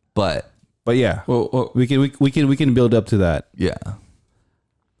later. But But yeah, well, we can build up to that. yeah.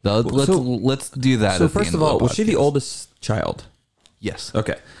 Let's do that. so at the first end of all, the was she the podcast. oldest child? Yes.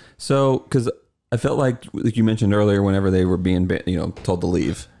 Okay. So, because I felt like you mentioned earlier, whenever they were being, told to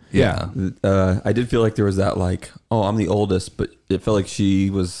leave, Yeah. I did feel like there was that like, oh, I'm the oldest, but it felt like she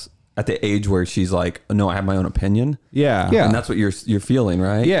was at the age where she's like, no, I have my own opinion. Yeah. Yeah. And that's what you're feeling,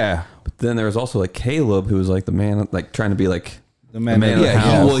 right? Yeah. But then there was also like Caleb, who was like the man, like trying to be like The man of the Yeah,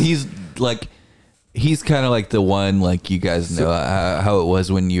 house. well, he's kind of like the one, like, you guys know how it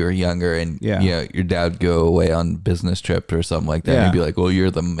was when you were younger, and Yeah. your dad would go away on business trip or something like that. Yeah. And he'd be like, "Well, you're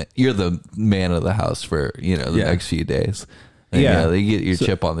the man of the house for the Yeah. next few days." And, Yeah. they get your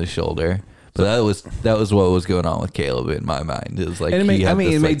chip on the shoulder. But that was what was going on with Caleb in my mind. It was like, And he had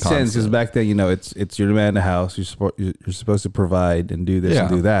it this, made like, sense because constant- back then, it's you're the man in the house. You're supposed to provide and do this and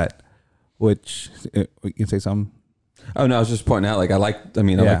Yeah. do that. Which you can say something. Oh no, I was just pointing out. Like I like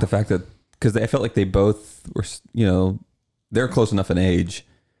the fact that because I felt like they both were, they're close enough in age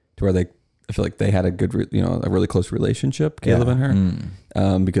to where I feel like they had a good, a really close relationship, Caleb Yeah. and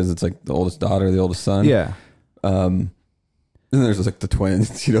her, because it's like the oldest daughter, the oldest son. Yeah. And then there's like the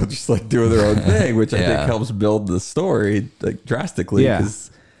twins, just like doing their own thing, which I think Yeah. helps build the story like drastically. Yeah.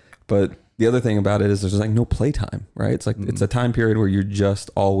 But the other thing about it is there's like no playtime, right? It's like it's a time period where you're just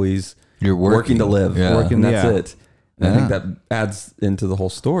always You're working to live, Yeah. and that's Yeah. it. And I think that adds into the whole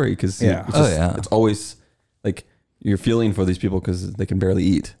story because Yeah. it's, Oh, yeah. it's always like you're feeling for these people because they can barely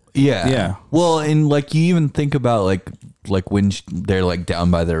eat. Yeah. Yeah. Well, and like you even think about like when they're like down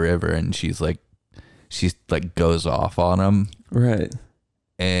by the river and she's like goes off on him Right.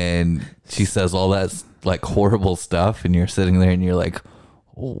 and she says all that like horrible stuff and you're sitting there and you're like,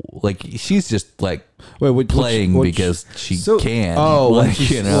 oh, like she's just like playing because she can. Oh, like,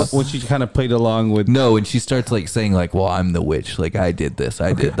 when she kind of played along with. No, and she starts like saying like, "Well, I'm the witch. Like I did this.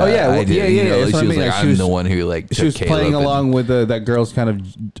 I did that. Oh, yeah, I well, did." yeah, You yeah, know, that's she what I was mean, like, like, "I'm she was- the one who like." She took was Caleb playing and- along with that girl's kind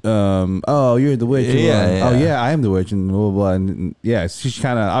of, oh, you're the witch. Yeah, Oh, yeah. yeah, I am the witch, and blah, blah, blah. And yeah, she's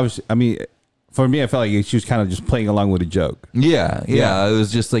kind of, for me, I felt like she was kind of just playing along with a joke. Yeah. It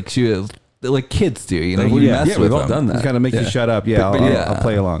was just like she was like kids do. You know, you Yeah. mess Yeah, with we've all them. done that. Just kind of make you Yeah. shut up. Yeah, But I'll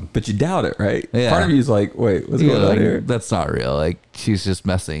play along. But you doubt it, right? Yeah. Part of you is like, wait, what's Yeah, going on like, here? that's not real. Like she's just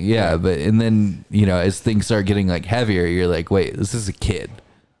messing. Yeah, but and then as things start getting like heavier, you're like, wait, this is a kid.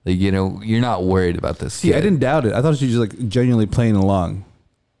 Like you're not worried about this. See, kid. I didn't doubt it. I thought she was just like genuinely playing along.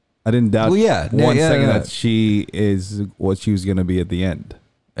 I didn't doubt Well, yeah. one Yeah, second yeah. that she is what she was going to be at the end.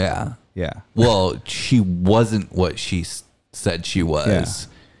 Yeah. Yeah. Well, she wasn't what she said she was,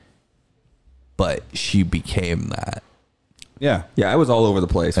 but she became that. Yeah. Yeah, I was all over the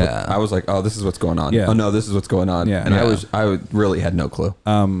place. Yeah. I was like, oh, this is what's going on. Yeah. Oh no, this is what's going on. Yeah. And Yeah. I really had no clue.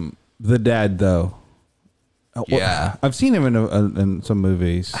 The dad, though. Yeah. I've seen him in some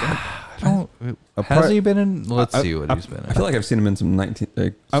movies. Has Apart- he been in? Let's I- see what he's been in. I feel like I've seen him in some old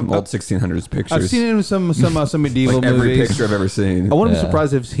 1600s pictures. I've seen him in some medieval like every movies. picture I've ever seen. I wouldn't be Yeah.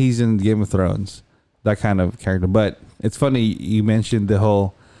 surprised if he's in Game of Thrones, that kind of character. But It's funny you mentioned the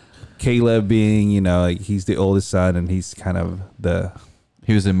whole Caleb being, like he's the oldest son and he's kind of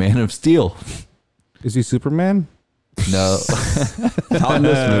He was a Man of Steel. Is he Superman? No. Not in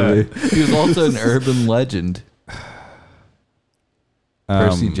this movie. He was also an urban legend.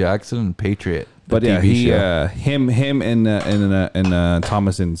 Percy Jackson and Patriot. the But yeah, TV show. him and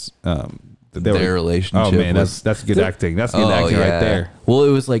Thomason's Their relationship. Oh man, was, that's good acting. That's good acting right there. Well,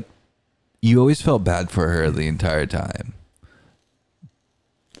 it was like you always felt bad for her the entire time.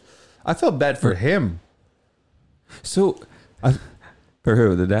 I felt bad for him. So, for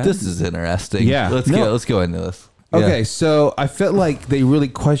who? The dad? This is interesting. Yeah. Let's go into this. Okay, Yeah. so I felt like they really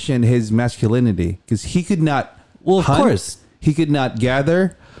questioned his masculinity because he could not. Well, of hunt, course. he could not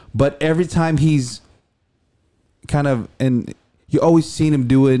gather, but every time he's kind of, and you always seen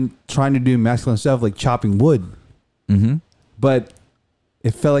him trying to do masculine stuff like chopping wood. Mm-hmm. But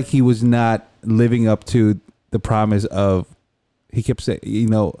it felt like he was not living up to the promise of. He kept saying,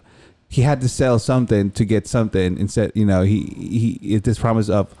 he had to sell something to get something. Instead, he this promise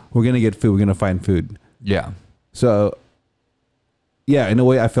of we're gonna get food, we're gonna find food. Yeah. So, yeah, in a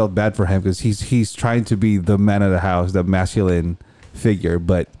way, I felt bad for him because he's trying to be the man of the house, the masculine figure,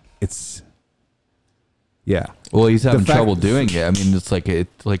 but it's, yeah. Well, he's having fact- trouble doing it. I mean, it's like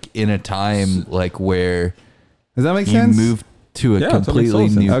in a time like where Does that make you sense? move to a Yeah, that makes completely total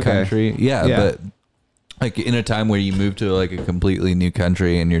sense. new Okay. country. Yeah, Yeah. but like in a time where you move to like a completely new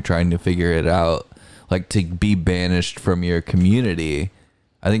country and you're trying to figure it out, like to be banished from your community.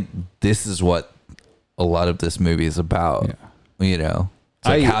 I think this is what a lot of this movie is about. Yeah. It's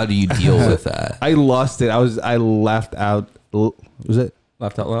like, I- how do you deal with that? I lost it. I laughed out. Was it?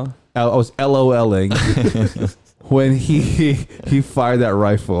 Laughed out loud? I was LOLing when he fired that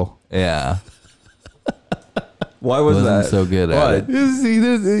rifle. Yeah. Why was Wasn't that? so good at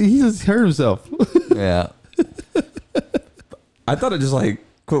it. He just hurt himself. Yeah. I thought it just like,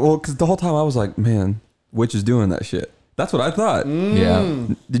 well, because the whole time I was like, man, Witch is doing that shit. That's what I thought. Yeah.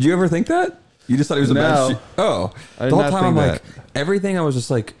 Did you ever think that? You just thought he was a No. bad shit? Oh. I The did whole not time I'm think like, everything I was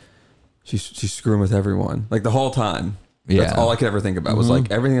just like, she's screwing with everyone. Like the whole time. Yeah. That's all I could ever think about was like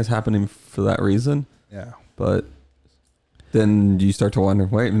everything is happening for that reason. Yeah. But then you start to wonder,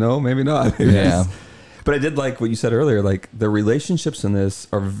 wait, no, maybe not. Maybe Yeah. it's- But I did like what you said earlier. Like the relationships in this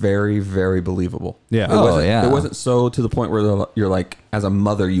are very, very believable. Yeah. It Oh, wasn't, yeah. It wasn't so to the point where you're like, as a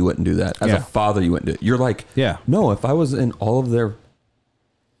mother, you wouldn't do that. As Yeah. a father, you wouldn't do it. You're like, Yeah. no, if I was in all of their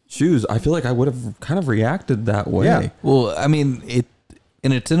shoes, I feel like I would have kind of reacted that way. Yeah. Well, I mean, it's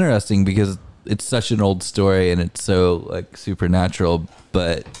interesting because it's such an old story and it's so like supernatural,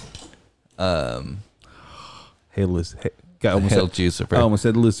 but Hey, Liz. Hey, almost Hail said, Lucifer. I almost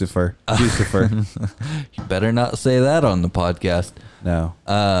said Lucifer. Lucifer. You better not say that on the podcast. No.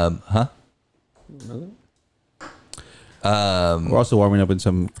 Huh? We're also warming up in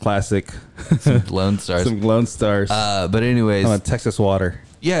some classic, Lone Stars. some Lone Stars. But anyways, on Texas water.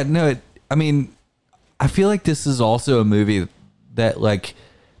 yeah, no, I mean, I feel like this is also a movie that like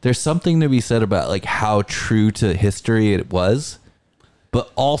there's something to be said about like how true to history it was,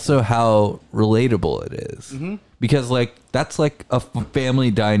 but also how relatable it is. Because like that's like a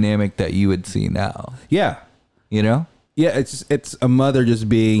family dynamic that you would see now, Yeah. you know? Yeah, it's a mother just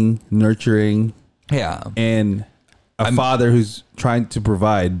being nurturing Yeah. and a father who's trying to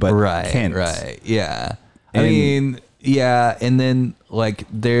provide but can't. Right. Yeah. I And- mean, yeah, and then like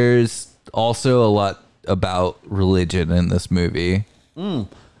there's also a lot about religion in this movie.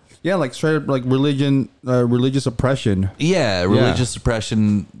 Yeah, like straight up like religious oppression. Yeah, religious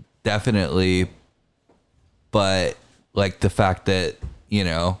oppression definitely, but like the fact that,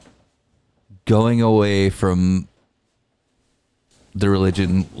 going away from the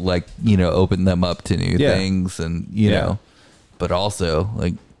religion like, opened them up to new Yeah. things and Yeah. know, but also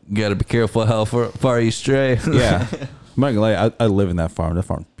like you got to be careful how far you stray. Yeah. I'm not gonna lie, I live in that farm. That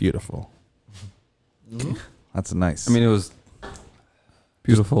farm's beautiful. That's nice. I mean, it was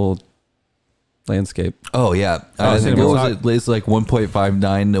beautiful landscape. Oh yeah, Oh, I so think it what was was it? It's like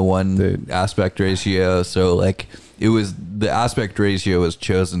 1.59 to 1 Dude. aspect ratio. So like it was the aspect ratio was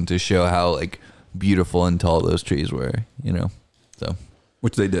chosen to show how like beautiful and tall those trees were. So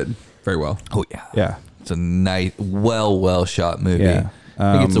Which they did very well. oh yeah, yeah. it's a nice, well shot movie. Yeah.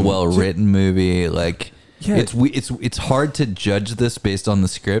 I think it's a well written movie. Like Yeah. it's hard to judge this based on the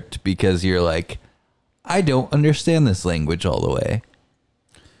script because you're like, I don't understand this language all the way.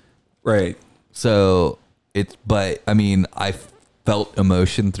 Right. So but I mean, I felt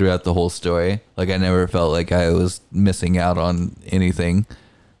emotion throughout the whole story. Like I never felt like I was missing out on anything.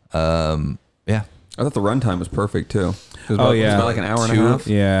 Yeah. I thought the runtime was perfect too. It was Oh, it was yeah. about like an hour and a half.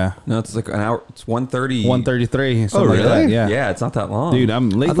 Yeah. No, it's like an hour. It's 1:30. 133. Oh, really? Yeah. Yeah, it's not that long. Dude, I'm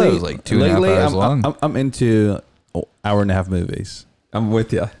lately. I thought it was like 2.5 hours long. I'm into hour and a half movies. I'm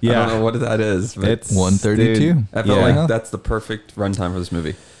with you. Yeah. I don't know what that is. But It's 132. dude, I felt yeah. like that's the perfect runtime for this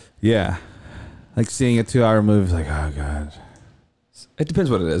movie. Yeah. Like seeing a 2-hour movie is like, oh god. It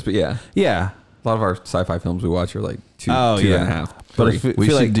depends what it is, but yeah, Yeah. a lot of our sci-fi films we watch are like two Oh, and yeah. a half. But three. if it- We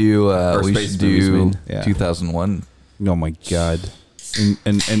feel should like- do. We space should movies, I do mean. Yeah. 2001. Oh my god.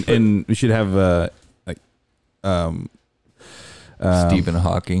 And we should have like Stephen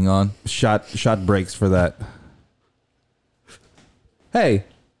Hawking on. shot breaks for that. Hey,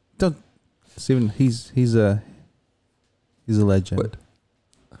 don't Stephen. He's a legend.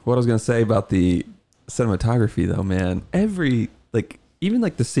 What I was gonna say about the cinematography though, man, every like even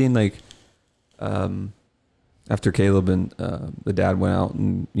like the scene like after Caleb and the dad went out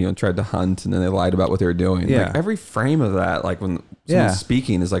and tried to hunt and then they lied about what they were doing. Yeah. Like, every frame of that, like when Yeah. someone's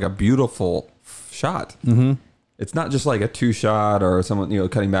speaking, is like a beautiful shot. Mm-hmm. It's not just like a 2-shot or someone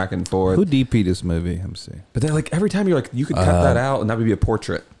cutting back and forth. Who DP'd this movie? Let me see. But then like every time you're like you could cut that out and that would be a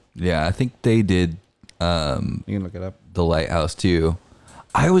portrait. Yeah, I think they did You can look it up. The Lighthouse too.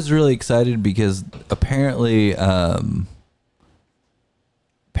 I was really excited because apparently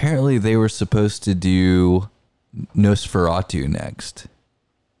they were supposed to do Nosferatu next.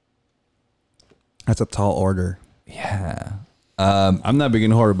 That's a tall order. Yeah. I'm not big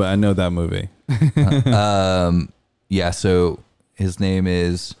in horror, but I know that movie. Yeah, so his name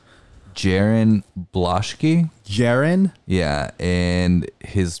is Jaron Bloschke. Jaren? Yeah, and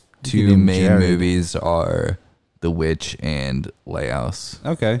his You two can name main Jared. movies are The Witch and Lighthouse.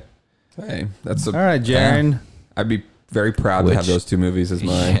 Okay. Hey, that's All right, Jaren. I'd be very proud to have Which- those two movies as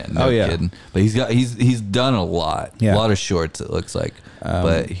mine. Yeah, no Oh, yeah. kidding. But he's done a lot. Yeah. A lot of shorts, it looks like.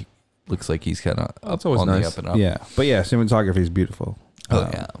 But he looks like he's kind of That's always on nice. the up and up. Yeah. But yeah, cinematography is beautiful. Oh,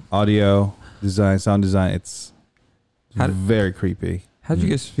 yeah. Audio, design, sound design. It's How did- very creepy. How did you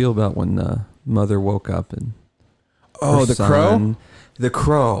guys feel about when mother woke up and Oh, her the son- crow? The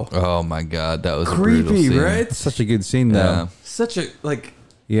crow. Oh my god, that was a brutal Creepy, scene. right? It's such a good scene, though. Yeah. Such a like.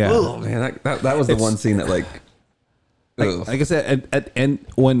 Yeah. Oh man, that was the It's- one scene that like. ugh. Like I said, at end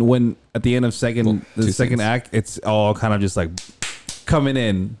when at the end of Well, the two second scenes. act, it's all kind of just like coming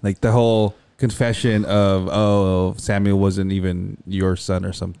in, like the whole confession of Samuel wasn't even your son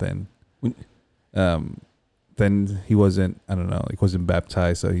or something. Then he wasn't. I don't know. Like wasn't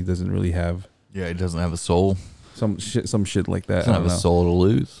baptized, so he doesn't really have Yeah, he doesn't have a soul. some shit like that. Doesn't I have don't a know. soul to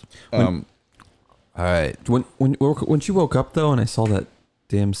lose. Um, All right. when she woke up though, and I saw that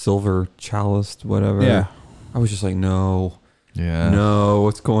damn silver chalice, whatever. yeah. I was just like, no, Yeah. no,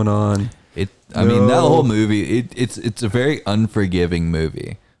 what's going on? I mean, that No. whole movie, it's a very unforgiving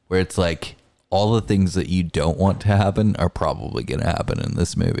movie where it's like all the things that you don't want to happen are probably going to happen in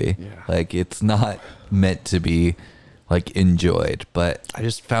this movie. Yeah. Like it's not meant to be like enjoyed, but I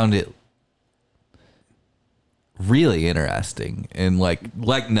just found it really interesting and like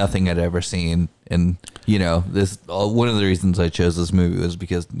nothing I'd ever seen. And this one of the reasons I chose this movie was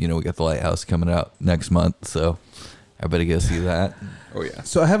because we got The Lighthouse coming out next month, so I better go see that. Oh yeah.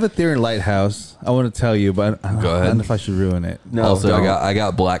 So I have a theory in Lighthouse. I want to tell you, but I Go ahead. don't know if I should ruin it. No, also, don't. I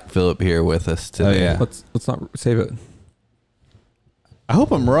got Black Phillip here with us today. yeah. Let's not save it. I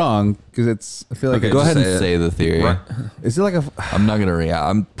hope I'm wrong because I feel like Okay, Go ahead Just and say say the theory. Right. Is it like a? I'm not gonna react.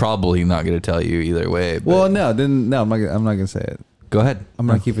 I'm probably not gonna tell you either way. But Well, no, then no. I'm not gonna say it. go ahead. I'm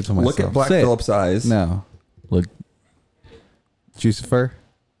gonna keep it to myself. Look at Black Say it. Phillip's eyes. No, Look, Jucifer.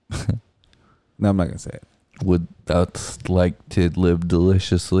 No, I'm not gonna say it. would that's like to live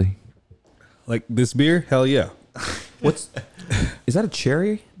deliciously? Like this beer? Hell yeah. What's is that a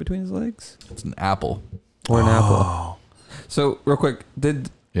cherry between his legs It's an apple. or an apple? So real quick,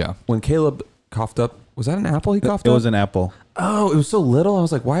 Yeah. when Caleb coughed up, was that an apple he coughed It up? was an apple. Oh, it was so little. I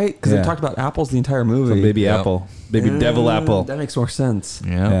was like, why? Because Yeah. they talked about apples the entire movie. Some baby Yep. apple. Baby devil apple. That makes more sense.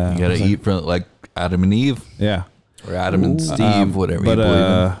 Yeah. Yeah. You gotta eat from like Adam and Eve Yeah. or Adam and Steve, whatever But you believe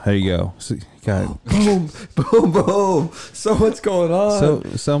in. there you go. So, God, Boom, boom, boom. So what's going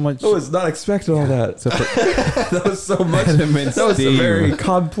on? so much. I was not expecting all that. So That was so much. Adam and That was a Steve. very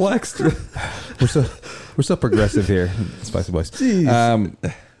complex. we're so progressive here, Spicy Boys. Jeez.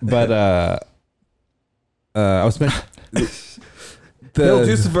 But I was mentioning Hail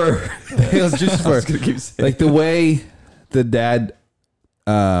Jucifer. Hail I was Jucifer. gonna keep saying. Like the way the dad,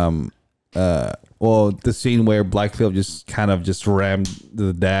 well, the scene where Black Phillip just kind of just rammed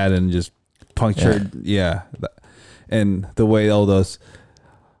the dad and just punctured, yeah. And the way all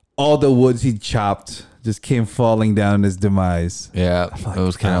the woods he chopped just came falling down in his demise. Yeah. It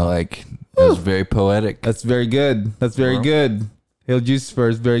was kind of like It was very poetic. That's very good. That's very good. Hail Juice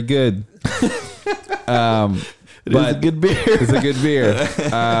first, very good. It is a good beer. It's a good beer.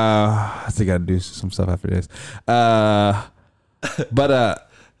 I still got to do some stuff after this.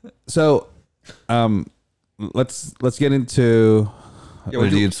 So let's get into. We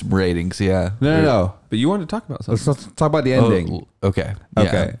do some ratings. Yeah. No. But you wanted to talk about something. Let's talk about the ending. Oh, okay.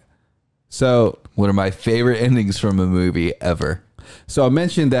 Okay. Yeah. So One of my favorite endings from a movie ever. I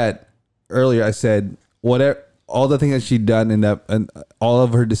mentioned that earlier. I said whatever, all the things that she'd done in that, and all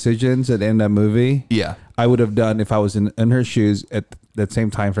of her decisions at the end of that movie. Yeah. I would have done if I was in her shoes at that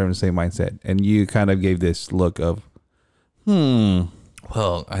same time frame, the same mindset. And you kind of gave this look of,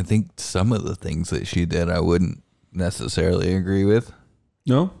 Well, I think some of the things that she did, I wouldn't necessarily agree with.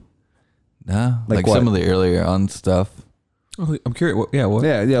 No? No, Like like what? some of the earlier on stuff, Oh, I'm curious. What? Yeah, what?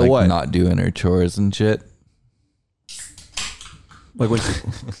 yeah, like what? not doing her chores and shit. Like when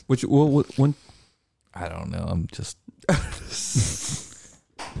I don't know. I'm just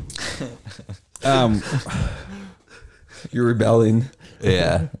you're rebelling.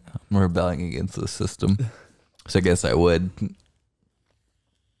 yeah. I'm rebelling against the system, so I guess I would.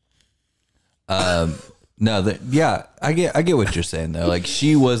 No, yeah, I get what you're saying though. Like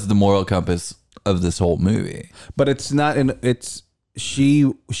she was the moral compass of this whole movie. But it's not in. It's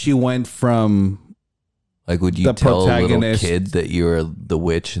she went from. Like, would you The tell a little protagonist- kid that you were the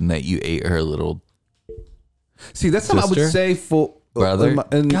witch and that you ate her little See, that's something I Sister? would say for brother?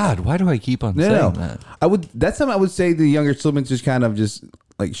 and- God, why do I keep on No, saying no. that? I would. That's something I would say to the younger children. Just kind of just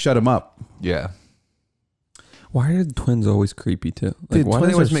like shut them up. Yeah. Why are the twins always creepy too? Like, Dude, why do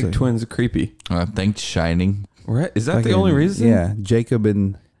they twins always are make sick. twins creepy? Thanks, Shining. Right? Is that Like the only reason? Yeah, Jacob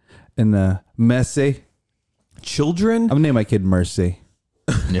and Mercy. Children, I'm gonna name my kid Mercy.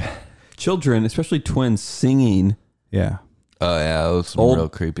 Yeah. children, especially twins, singing. Yeah. Oh yeah, it was some Old- real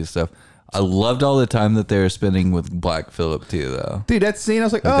creepy stuff. I loved all the time that they were spending with Black Phillip too, though. Dude, that scene, I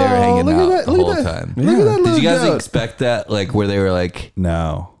was like, That oh, they were hanging look out at that, the look whole at that. time. Look at that Did little you guys goat. expect that? Like where they were like,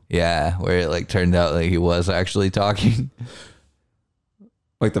 No. yeah, where it like turned out like he was actually talking.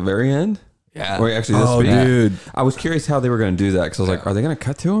 Like the very end? Yeah. Or actually this Oh, week? dude. I was curious how they were going to do that because I was like, are they going to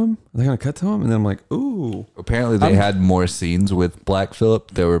cut to him? Are they going to cut to him? And then I'm like, ooh. Apparently, they had more scenes with Black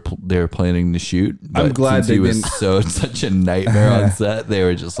Phillip. They were planning to shoot. But I'm glad since he they was didn't- such a nightmare on set. They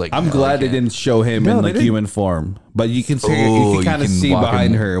were just like, I'm no, glad we they can't. didn't show him No, in they like didn't. human form, but you can see, Oh, you you can kind of can see walk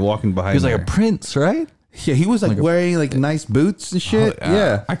behind in- her, walking behind. He was like her. a prince, right? Yeah, he was like wearing like nice boots and shit. Oh, yeah.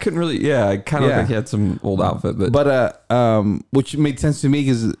 yeah. I couldn't really, I kind of Yeah. think he had some old outfit, but Which made sense to me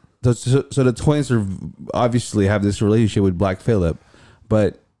because so the twins are obviously have this relationship with Black Phillip,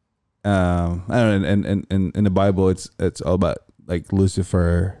 but I don't know. And in the Bible, it's all about like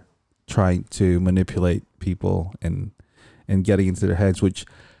Lucifer trying to manipulate people and getting into their heads. Which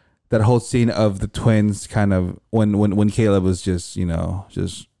that whole scene of the twins, kind of when Caleb was just when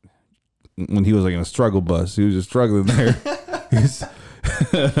he was like in a struggle bus, he was just struggling there.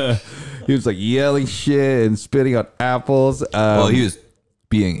 He was like yelling shit and spitting out apples. Well, he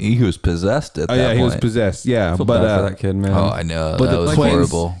was possessed at that Oh yeah, point. he was possessed. Yeah, I feel but bad for that kid, man. Oh, I know. but That the was twins-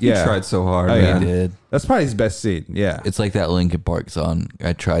 horrible. He yeah. tried so hard, Oh, He yeah. man. did. That's probably his best scene. Yeah, It's like that Linkin Park song.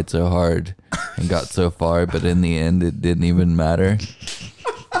 I tried so hard and got so far, but in the end, it didn't even matter.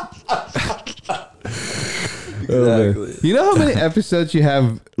 exactly. You know how many episodes you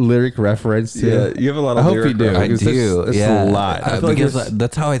have lyric reference to? Yeah, you have a lot of I hope lyric you do. I because do. That's yeah, a lot. I feel like because there's-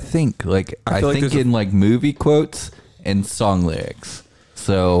 that's how I think. Like I feel like think there's in like movie quotes and song lyrics.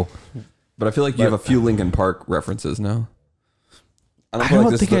 So But I feel like you have a few Linkin Park references now. I feel like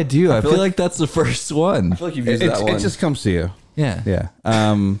don't this think is I the- do. I feel like that's the first one. I feel like you've used that it one. just comes to you. Yeah. Yeah.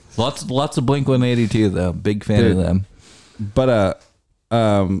 Lots of Blink 182 though. Big fan Dude. of them. But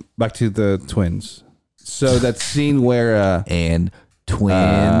back to the twins. So that scene where And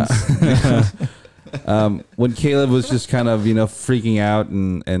twins. when Caleb was just kind of freaking out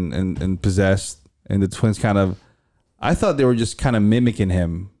and possessed, and the twins kind of, I thought they were just kind of mimicking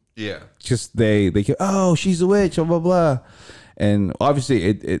him. yeah. Just they oh, she's a witch, blah blah blah, and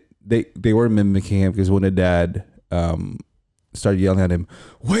obviously they were mimicking him because when the dad started yelling at him,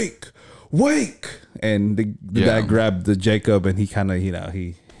 wake, and the Yeah. dad grabbed the Jacob and he kind of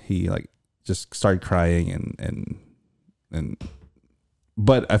he like just started crying and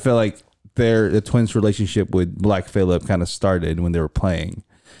but I feel like the twins' relationship with Black Phillip kind of started when they were playing,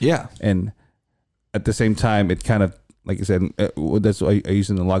 Yeah. and at the same time it kind of, like I said, that's what I use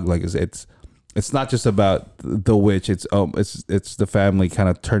in the log, like it's it's not just about the witch. It's the family kind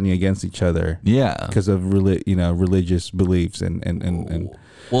of turning against each other Yeah. because of religious beliefs and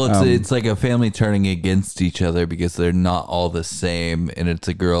Well, it's like a family turning against each other because they're not all the same, and it's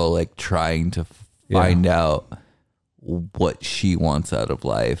a girl like trying to find out what she wants out of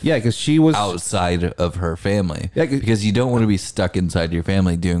life. yeah, because she was outside of her family. Yeah, because you don't want to be stuck inside your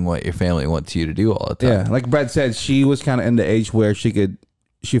family doing what your family wants you to do all the time. yeah, like Brad said, she was kind of in the age where she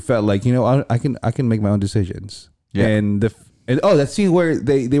felt like, you know, I can make my own decisions. Yeah. And that scene where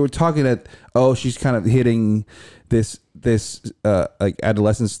they were talking at, she's kind of hitting this like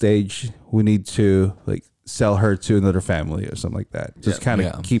adolescent stage. We need to like sell her to another family or something like that. Just kind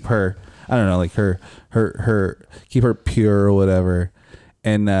of keep her, I don't know, like her keep her pure or whatever.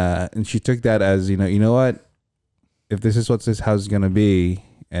 And she took that as, you know what, if this is what this house is gonna be,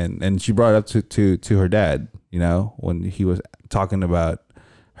 and she brought it up to her dad, you know, when he was talking about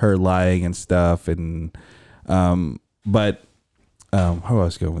her lying and stuff, and but how I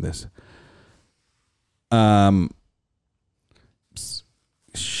was going with this,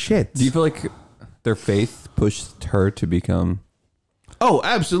 shit. Do you feel like their faith pushed her to become? Oh,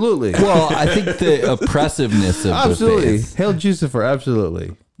 absolutely. Well, I think the oppressiveness of Absolutely. the faith. Hail Lucifer,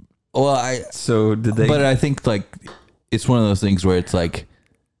 absolutely. Well, So did they? but I think like it's one of those things where it's like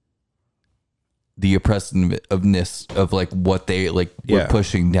the oppressiveness of like what they like were Yeah.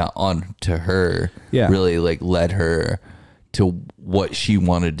 pushing down on to her Yeah. really like led her to what she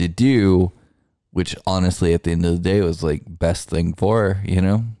wanted to do, which honestly at the end of the day was like best thing for her, you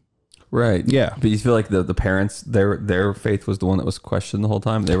know? Right. Yeah. But you feel like the parents, their faith was the one that was questioned the whole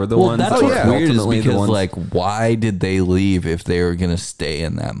time. They were the Well, ones. that's that what's were weird is ultimately the because ones- like why did they leave if they were gonna stay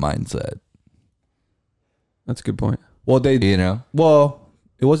in that mindset? That's a good point. Well, You know?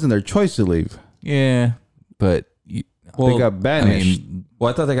 it wasn't their choice to leave. Yeah, but They got banished.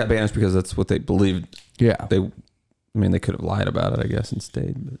 Well, I thought they got banished because that's what they believed. yeah, They they could have lied about it, I guess, and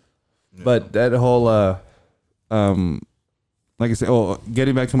stayed. But But that whole, like I said,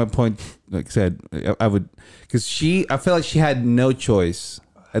 getting back to my point, like I said, I would, because I feel like she had no choice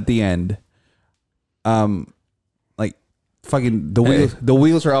at the end. Like fucking the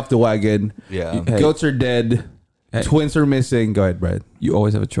wheels are off the wagon. yeah. Hey. Goats are dead. Hey. Twins are missing. Go ahead, Brad. you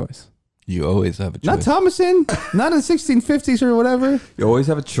always have a choice. You always have a choice. Not Thomason. Not in the 1650s or whatever. You always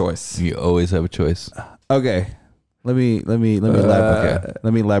have a choice. You always have a choice. Okay. Let me elaborate.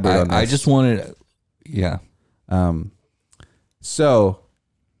 Let me elaborate on this. I just wanted, yeah. So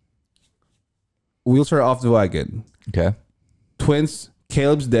wheels are off the wagon. Okay. Twins.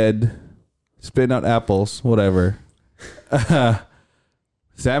 Caleb's dead. Spitting out apples. Whatever.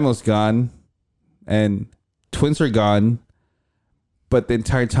 Samuel's gone, and twins are gone. But the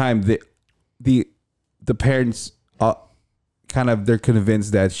entire time, the parents they're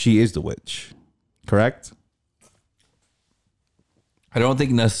convinced that she is the witch. Correct? I don't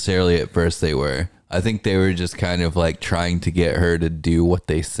think necessarily at first they were. I think they were just kind of like trying to get her to do what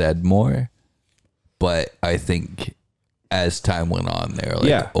they said more. But I think as time went on, they were like,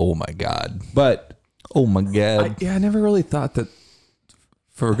 Yeah. oh my God. But Oh my God. I never really thought that.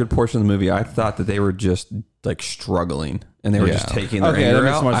 For a good portion of the movie, I thought that they were just like struggling and they were just Yeah. taking their Okay, that anger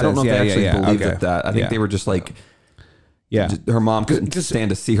makes out. more I don't know sense. if they Yeah, actually yeah, believed okay. that. I think Yeah. they were just like, yeah, her mom couldn't stand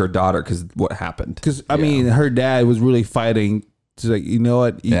to see her daughter because what happened. because I mean, her dad was really fighting to like, you know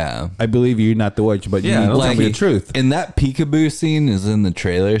what? Yeah. I believe you're not the witch, but you Yeah, need to don't tell me the truth. And that peekaboo scene is in the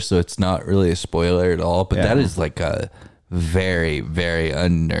trailer, so it's not really a spoiler at all. But Yeah. that is like a very, very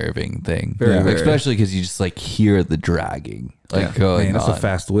unnerving thing. Very, very. Especially because you just like hear the dragging like going Man, that's on. a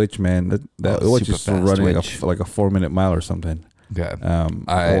fast witch, man. That Oh, witch super is fast running witch. like a 4-minute mile or something. Okay.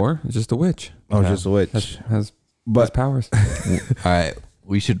 I Or it's just a witch. was just a witch. Has But powers. All right.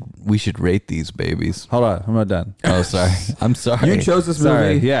 We should rate these babies. hold on, I'm not done. Oh, sorry. I'm sorry. You chose this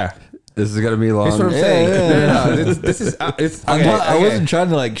Sorry. movie. Yeah, This is gonna be long. that's what I'm Yeah, saying. yeah, No. This is it's. I'm Okay, not- I okay. wasn't trying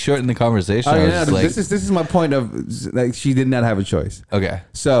to like shorten the conversation. Oh, I was yeah, just no, like, this is my point of like she did not have a choice. okay.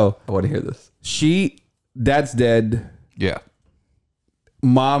 So I want to hear this. dad's dead. Yeah.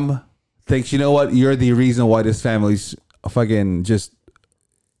 Mom thinks, you know what? You're the reason why this family's fucking just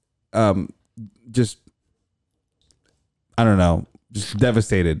I don't know, just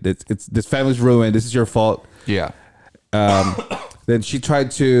devastated. It's this family's ruined. This is your fault. Yeah. Then she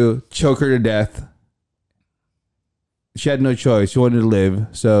tried to choke her to death. She had no choice. She wanted to live,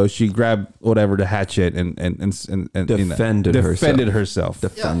 so she grabbed whatever the hatchet and Defended herself.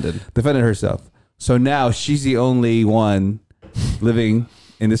 Defended herself. So now she's the only one living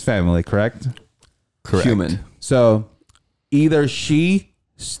in this family, correct? Correct. Human. So either she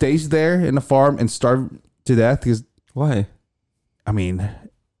stays there in the farm and starve to death because Why? I mean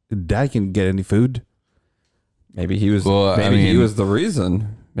Dad can get any food. Maybe he was. Well, maybe I he mean- was the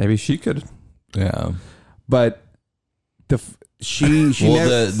reason. Maybe she could. Yeah. But she Well,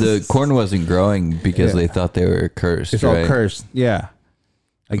 never, the corn wasn't growing because Yeah. they thought they were cursed. it's right? all cursed. Yeah.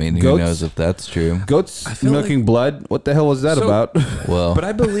 I mean, who goats- knows if that's true? Goats feel milking blood. What the hell was that So- about? Well, But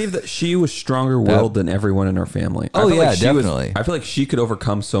I believe that she was stronger willed than everyone in her family. I Oh, feel yeah, like she was- definitely. I feel like she could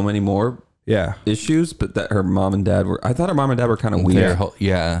overcome so many more Yeah. issues, but that her mom and dad were. I thought her mom and dad were kind of they're weird.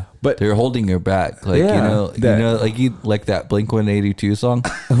 yeah, But- they're holding her back. Like Yeah. That- you like that Blink-182 song.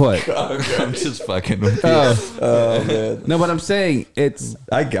 What? I'm just fucking with you. Oh man. No, but I'm saying it's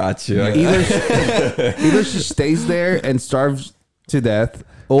I got you. either she stays there and starves to death,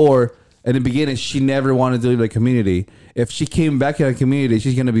 or in the beginning she never wanted to leave the community. If she came back in the community,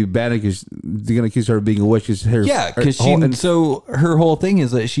 she's gonna be bad because they're gonna accuse her of being a witch. Yeah, because so her whole thing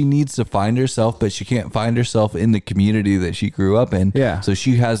is that she needs to find herself, but she can't find herself in the community that she grew up in. Yeah. So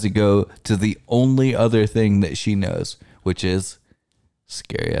she has to go to the only other thing that she knows, which is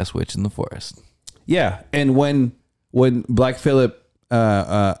scary ass witch in the forest. Yeah, and when Black Phillip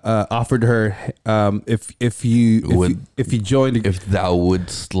offered her if you joined the, If thou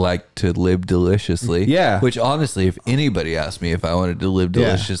wouldst like to live deliciously. Yeah. Which honestly, if anybody asked me if I wanted to live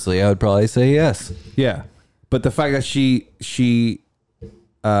deliciously, I would probably say yes. yeah, but the fact that she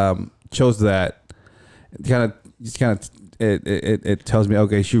chose that kind of it tells me,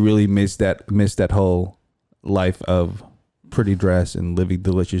 okay, she really missed that whole life of pretty dress and living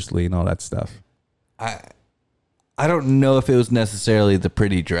deliciously and all that stuff. I don't know if it was necessarily the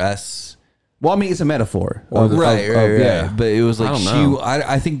pretty dress. Well, I mean, it's a metaphor. Right. Yeah. But it was like I don't know.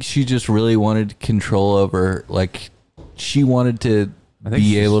 I think she just really wanted control over, like, she wanted to think be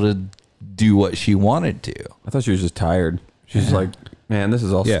she's- able to do what she wanted to. I thought she was just tired. She's like, man, this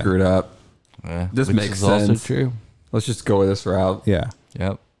is all Yeah. screwed up. This Which makes is also sense. true. Let's just go with this route. Yeah.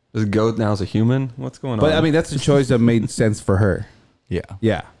 Yep. This goat now is a human. What's going on? But I mean, that's a choice that made sense for her. Yeah.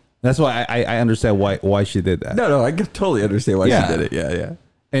 Yeah. That's why I understand why she did that. no, I can totally understand why Yeah. she did it. Yeah.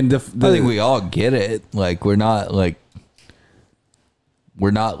 And I think we all get it. Like, we're not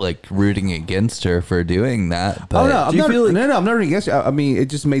rooting against her for doing that. But Oh no, I'm do you not, feel like- no, I'm not against it. I mean, it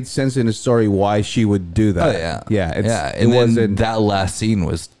just made sense in the story why she would do that. Oh, yeah. yeah, And it then wasn't. that last scene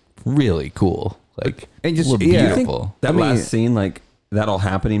was really cool. Like, And just- looked yeah. beautiful. That I mean- last scene, like that all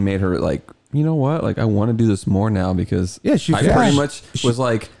happening, made her like, you know what? Like, I want to do this more now because Yeah, she- I yeah. pretty much was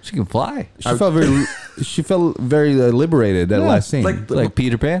like, She can fly. She felt very liberated that last scene. Like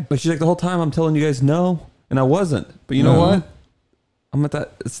Peter Pan. she's like the whole time I'm telling you guys no, and I wasn't. But you know what? I'm at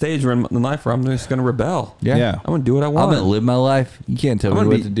that stage where in life where I'm just gonna rebel. Yeah. I'm gonna do what I I'm want. gonna live my life. You can't tell I'm me gonna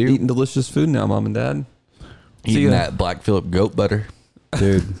what be to do. eating delicious food now, mom and dad. See Eating ya. that Black Phillip goat butter.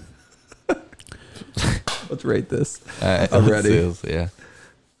 dude. Let's rate this. I'm ready. Yeah.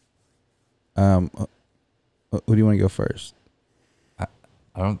 Who do you want to go first? I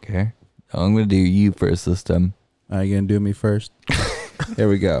don't care. I'm gonna do you first this time. Are you gonna do me first? Here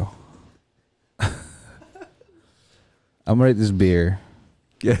we go. I'm gonna rate this beer.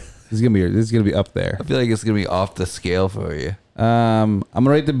 Yeah. This is gonna be up there. I feel like it's gonna be off the scale for you. I'm gonna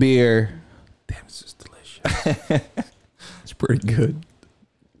rate the beer. Damn, this is delicious. It's pretty good.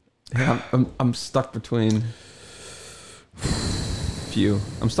 Yeah, I'm stuck between few.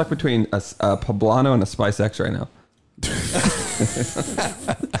 I'm stuck between a Poblano and a Spice X right now.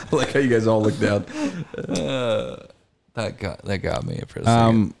 I like how you guys all look down. That got me for a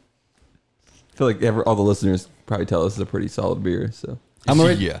second. I feel like all the listeners probably tell us it's a pretty solid beer. So. I'm gonna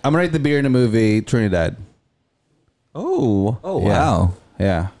rate, Yeah. I'm gonna rate the beer in the movie Trinidad. Oh. Oh Yeah. wow.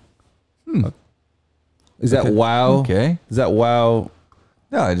 Yeah. Is that wow? Okay. Is that wow?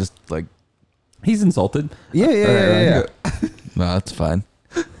 No, I just like He's insulted. Yeah. no, that's fine.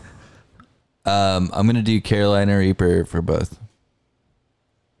 I'm gonna do Carolina Reaper for both.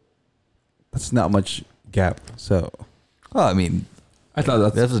 That's not much gap. So Well, I mean, I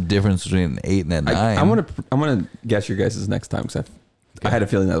thought that's the difference between an 8 and a 9. I'm gonna guess your guys' next time because I had a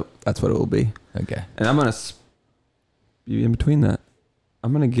feeling that's what it will be, Okay. and I'm gonna be in between that.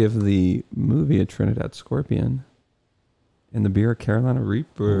 I'm gonna give the movie a Trinidad Scorpion, and the beer a Carolina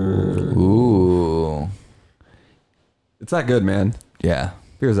Reaper. Ooh. It's that good, man. Yeah.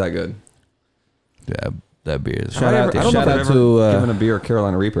 Beer's that good. Yeah. That beer is Shout out- I don't know shout if I've out ever to, given a beer a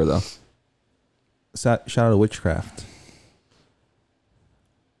Carolina Reaper though. shout out to Witchcraft.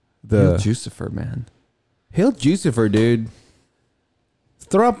 The The Jucifer, man. Hail Jucifer, dude.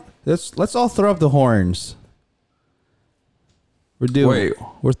 Throw up. Let's all throw up the horns. We're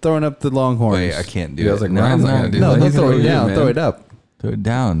throwing up the Longhorns. Wait, I can't do Yeah, I it. was like, no, Ryan's I'm not not gonna gonna do No, that. don't He's throw an it OU, down. man. Throw it up. Throw it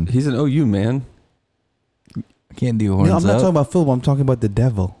down. He's an OU man. I can't do horns No, I'm not up. talking about football. I'm talking about the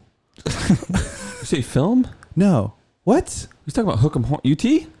devil. You say film? No. What? He's talking about Hook 'em Horn. UT?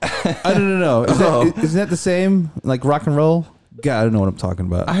 No. Isn't that the same? Like rock and roll? God, I don't know what I'm talking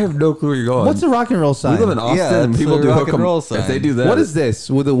about. I have no clue where you're going. What's a rock and roll sign? We live in Austin Yeah, and it's people a do rock Hook and 'em. roll If sign. they do that, What is this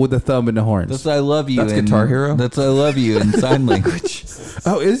with the thumb and the horns? That's I love you. That's in- Guitar Hero? That's I love you in sign language.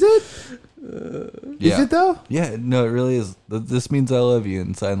 Oh, is it? Yeah. Is it though? Yeah, no, it really is. This means I love you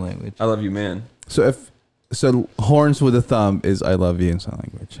in sign language. I love you, man. So horns with a thumb is I love you in sign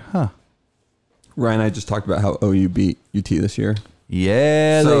language. Huh. Ryan and I just talked about how OU beat UT this year.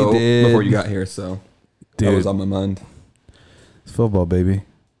 Yeah, So, they did. before you got here, so that Dude. was on my mind. It's football, baby.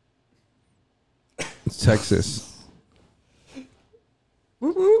 It's Texas.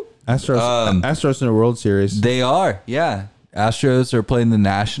 Astros in the World Series. They are, yeah. Astros are playing the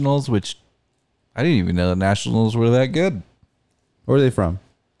Nationals, which I didn't even know the Nationals were that good. Where are they from?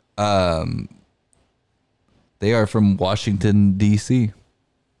 They are from Washington, D.C.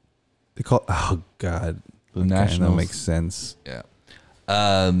 They call. Oh God. The Okay, Nationals. that makes sense. Yeah.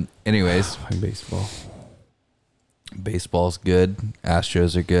 Anyways, Like baseball. baseball's good.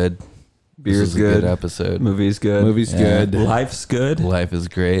 Astros are good. Beer's This is a good. episode. Movie's good. Movie's Yeah. good. Life's good. Life is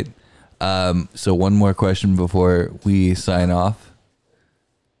great. So one more question before we sign off.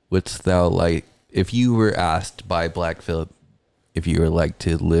 Wouldst thou like, if you were asked by Black Phillip, if you were like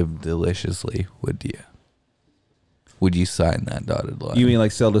to live deliciously, would you? Would you sign that dotted line? You mean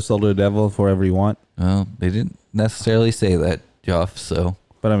like sell the soul to the devil for whatever you want? Well, they didn't necessarily say that, Joff, so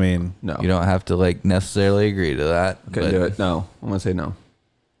But I mean, No. you don't have to like necessarily agree to that. Couldn't do it. No. I'm going to say no.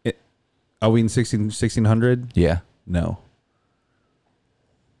 are we in 1600? Yeah. No.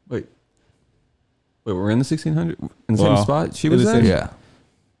 Wait, we're in the 1600? In the Well, same spot she in was the in? same- Yeah.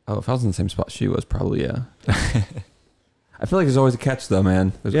 Oh, if I was in the same spot she was, probably, yeah. I feel like there's always a catch, though,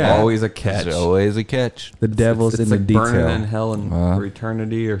 man. There's Yeah. always a catch. There's always a catch. The devil's it's in the like burning in detail. hell and for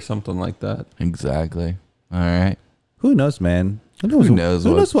eternity or something like that. Exactly. All right. Who knows, man? Who knows Who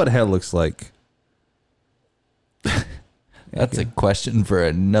what- knows what hell looks like? That's a question for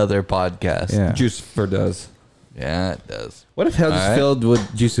another podcast. Yeah. Jucifer does. Yeah, it does. What if hell is Alright. filled with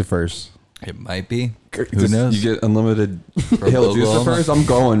Jucifers? It might be. Who Just- knows? You get unlimited From Hail Oklahoma. Jucifers? I'm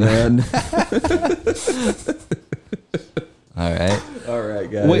going, man. All right. All right,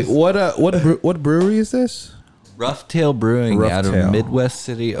 guys. Wait, what brewery is this? Rough Tail Brewing Rough out Tail. of Midwest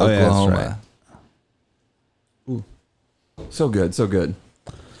City, Oh, yeah, that's Oklahoma. So good, so good.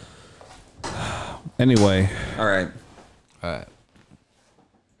 Anyway, All right. All right.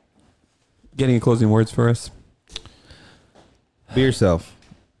 Getting closing words for us? be yourself.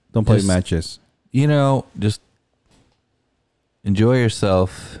 Don't play Just- matches. You know, just enjoy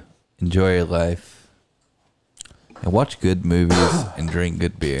yourself, enjoy your life, and watch good movies and drink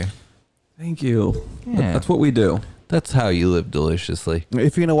good beer. Thank you. Yeah. That's what we do. That's how you live deliciously.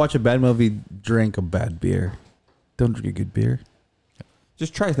 If you're gonna watch a bad movie, drink a bad beer. Don't drink a good beer.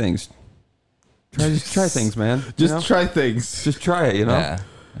 Just try things. Just try things, man. You know? try things. Just try it, you know? Yeah.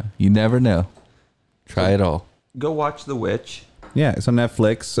 You never know. Try it all. Go watch The Witch. Yeah, it's on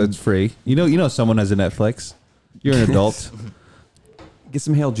Netflix, so it's free. You know someone has a Netflix. You're an adult. Get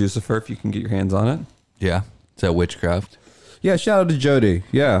some Hail Jucifer if you can get your hands on it. Yeah. Is that witchcraft? Yeah, shout out to Jody.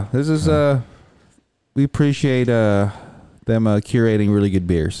 Yeah, this is we appreciate them curating really good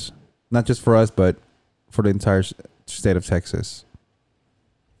beers, not just for us, but for the entire state of Texas.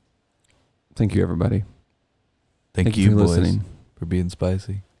 Thank you, everybody. Thank you you, for boys, listening. for being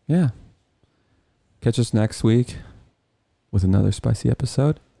spicy. Yeah. Catch us next week with another spicy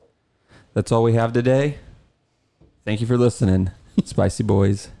episode. That's all we have today. Thank you for listening. Spicy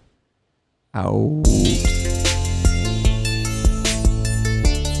boys. Out.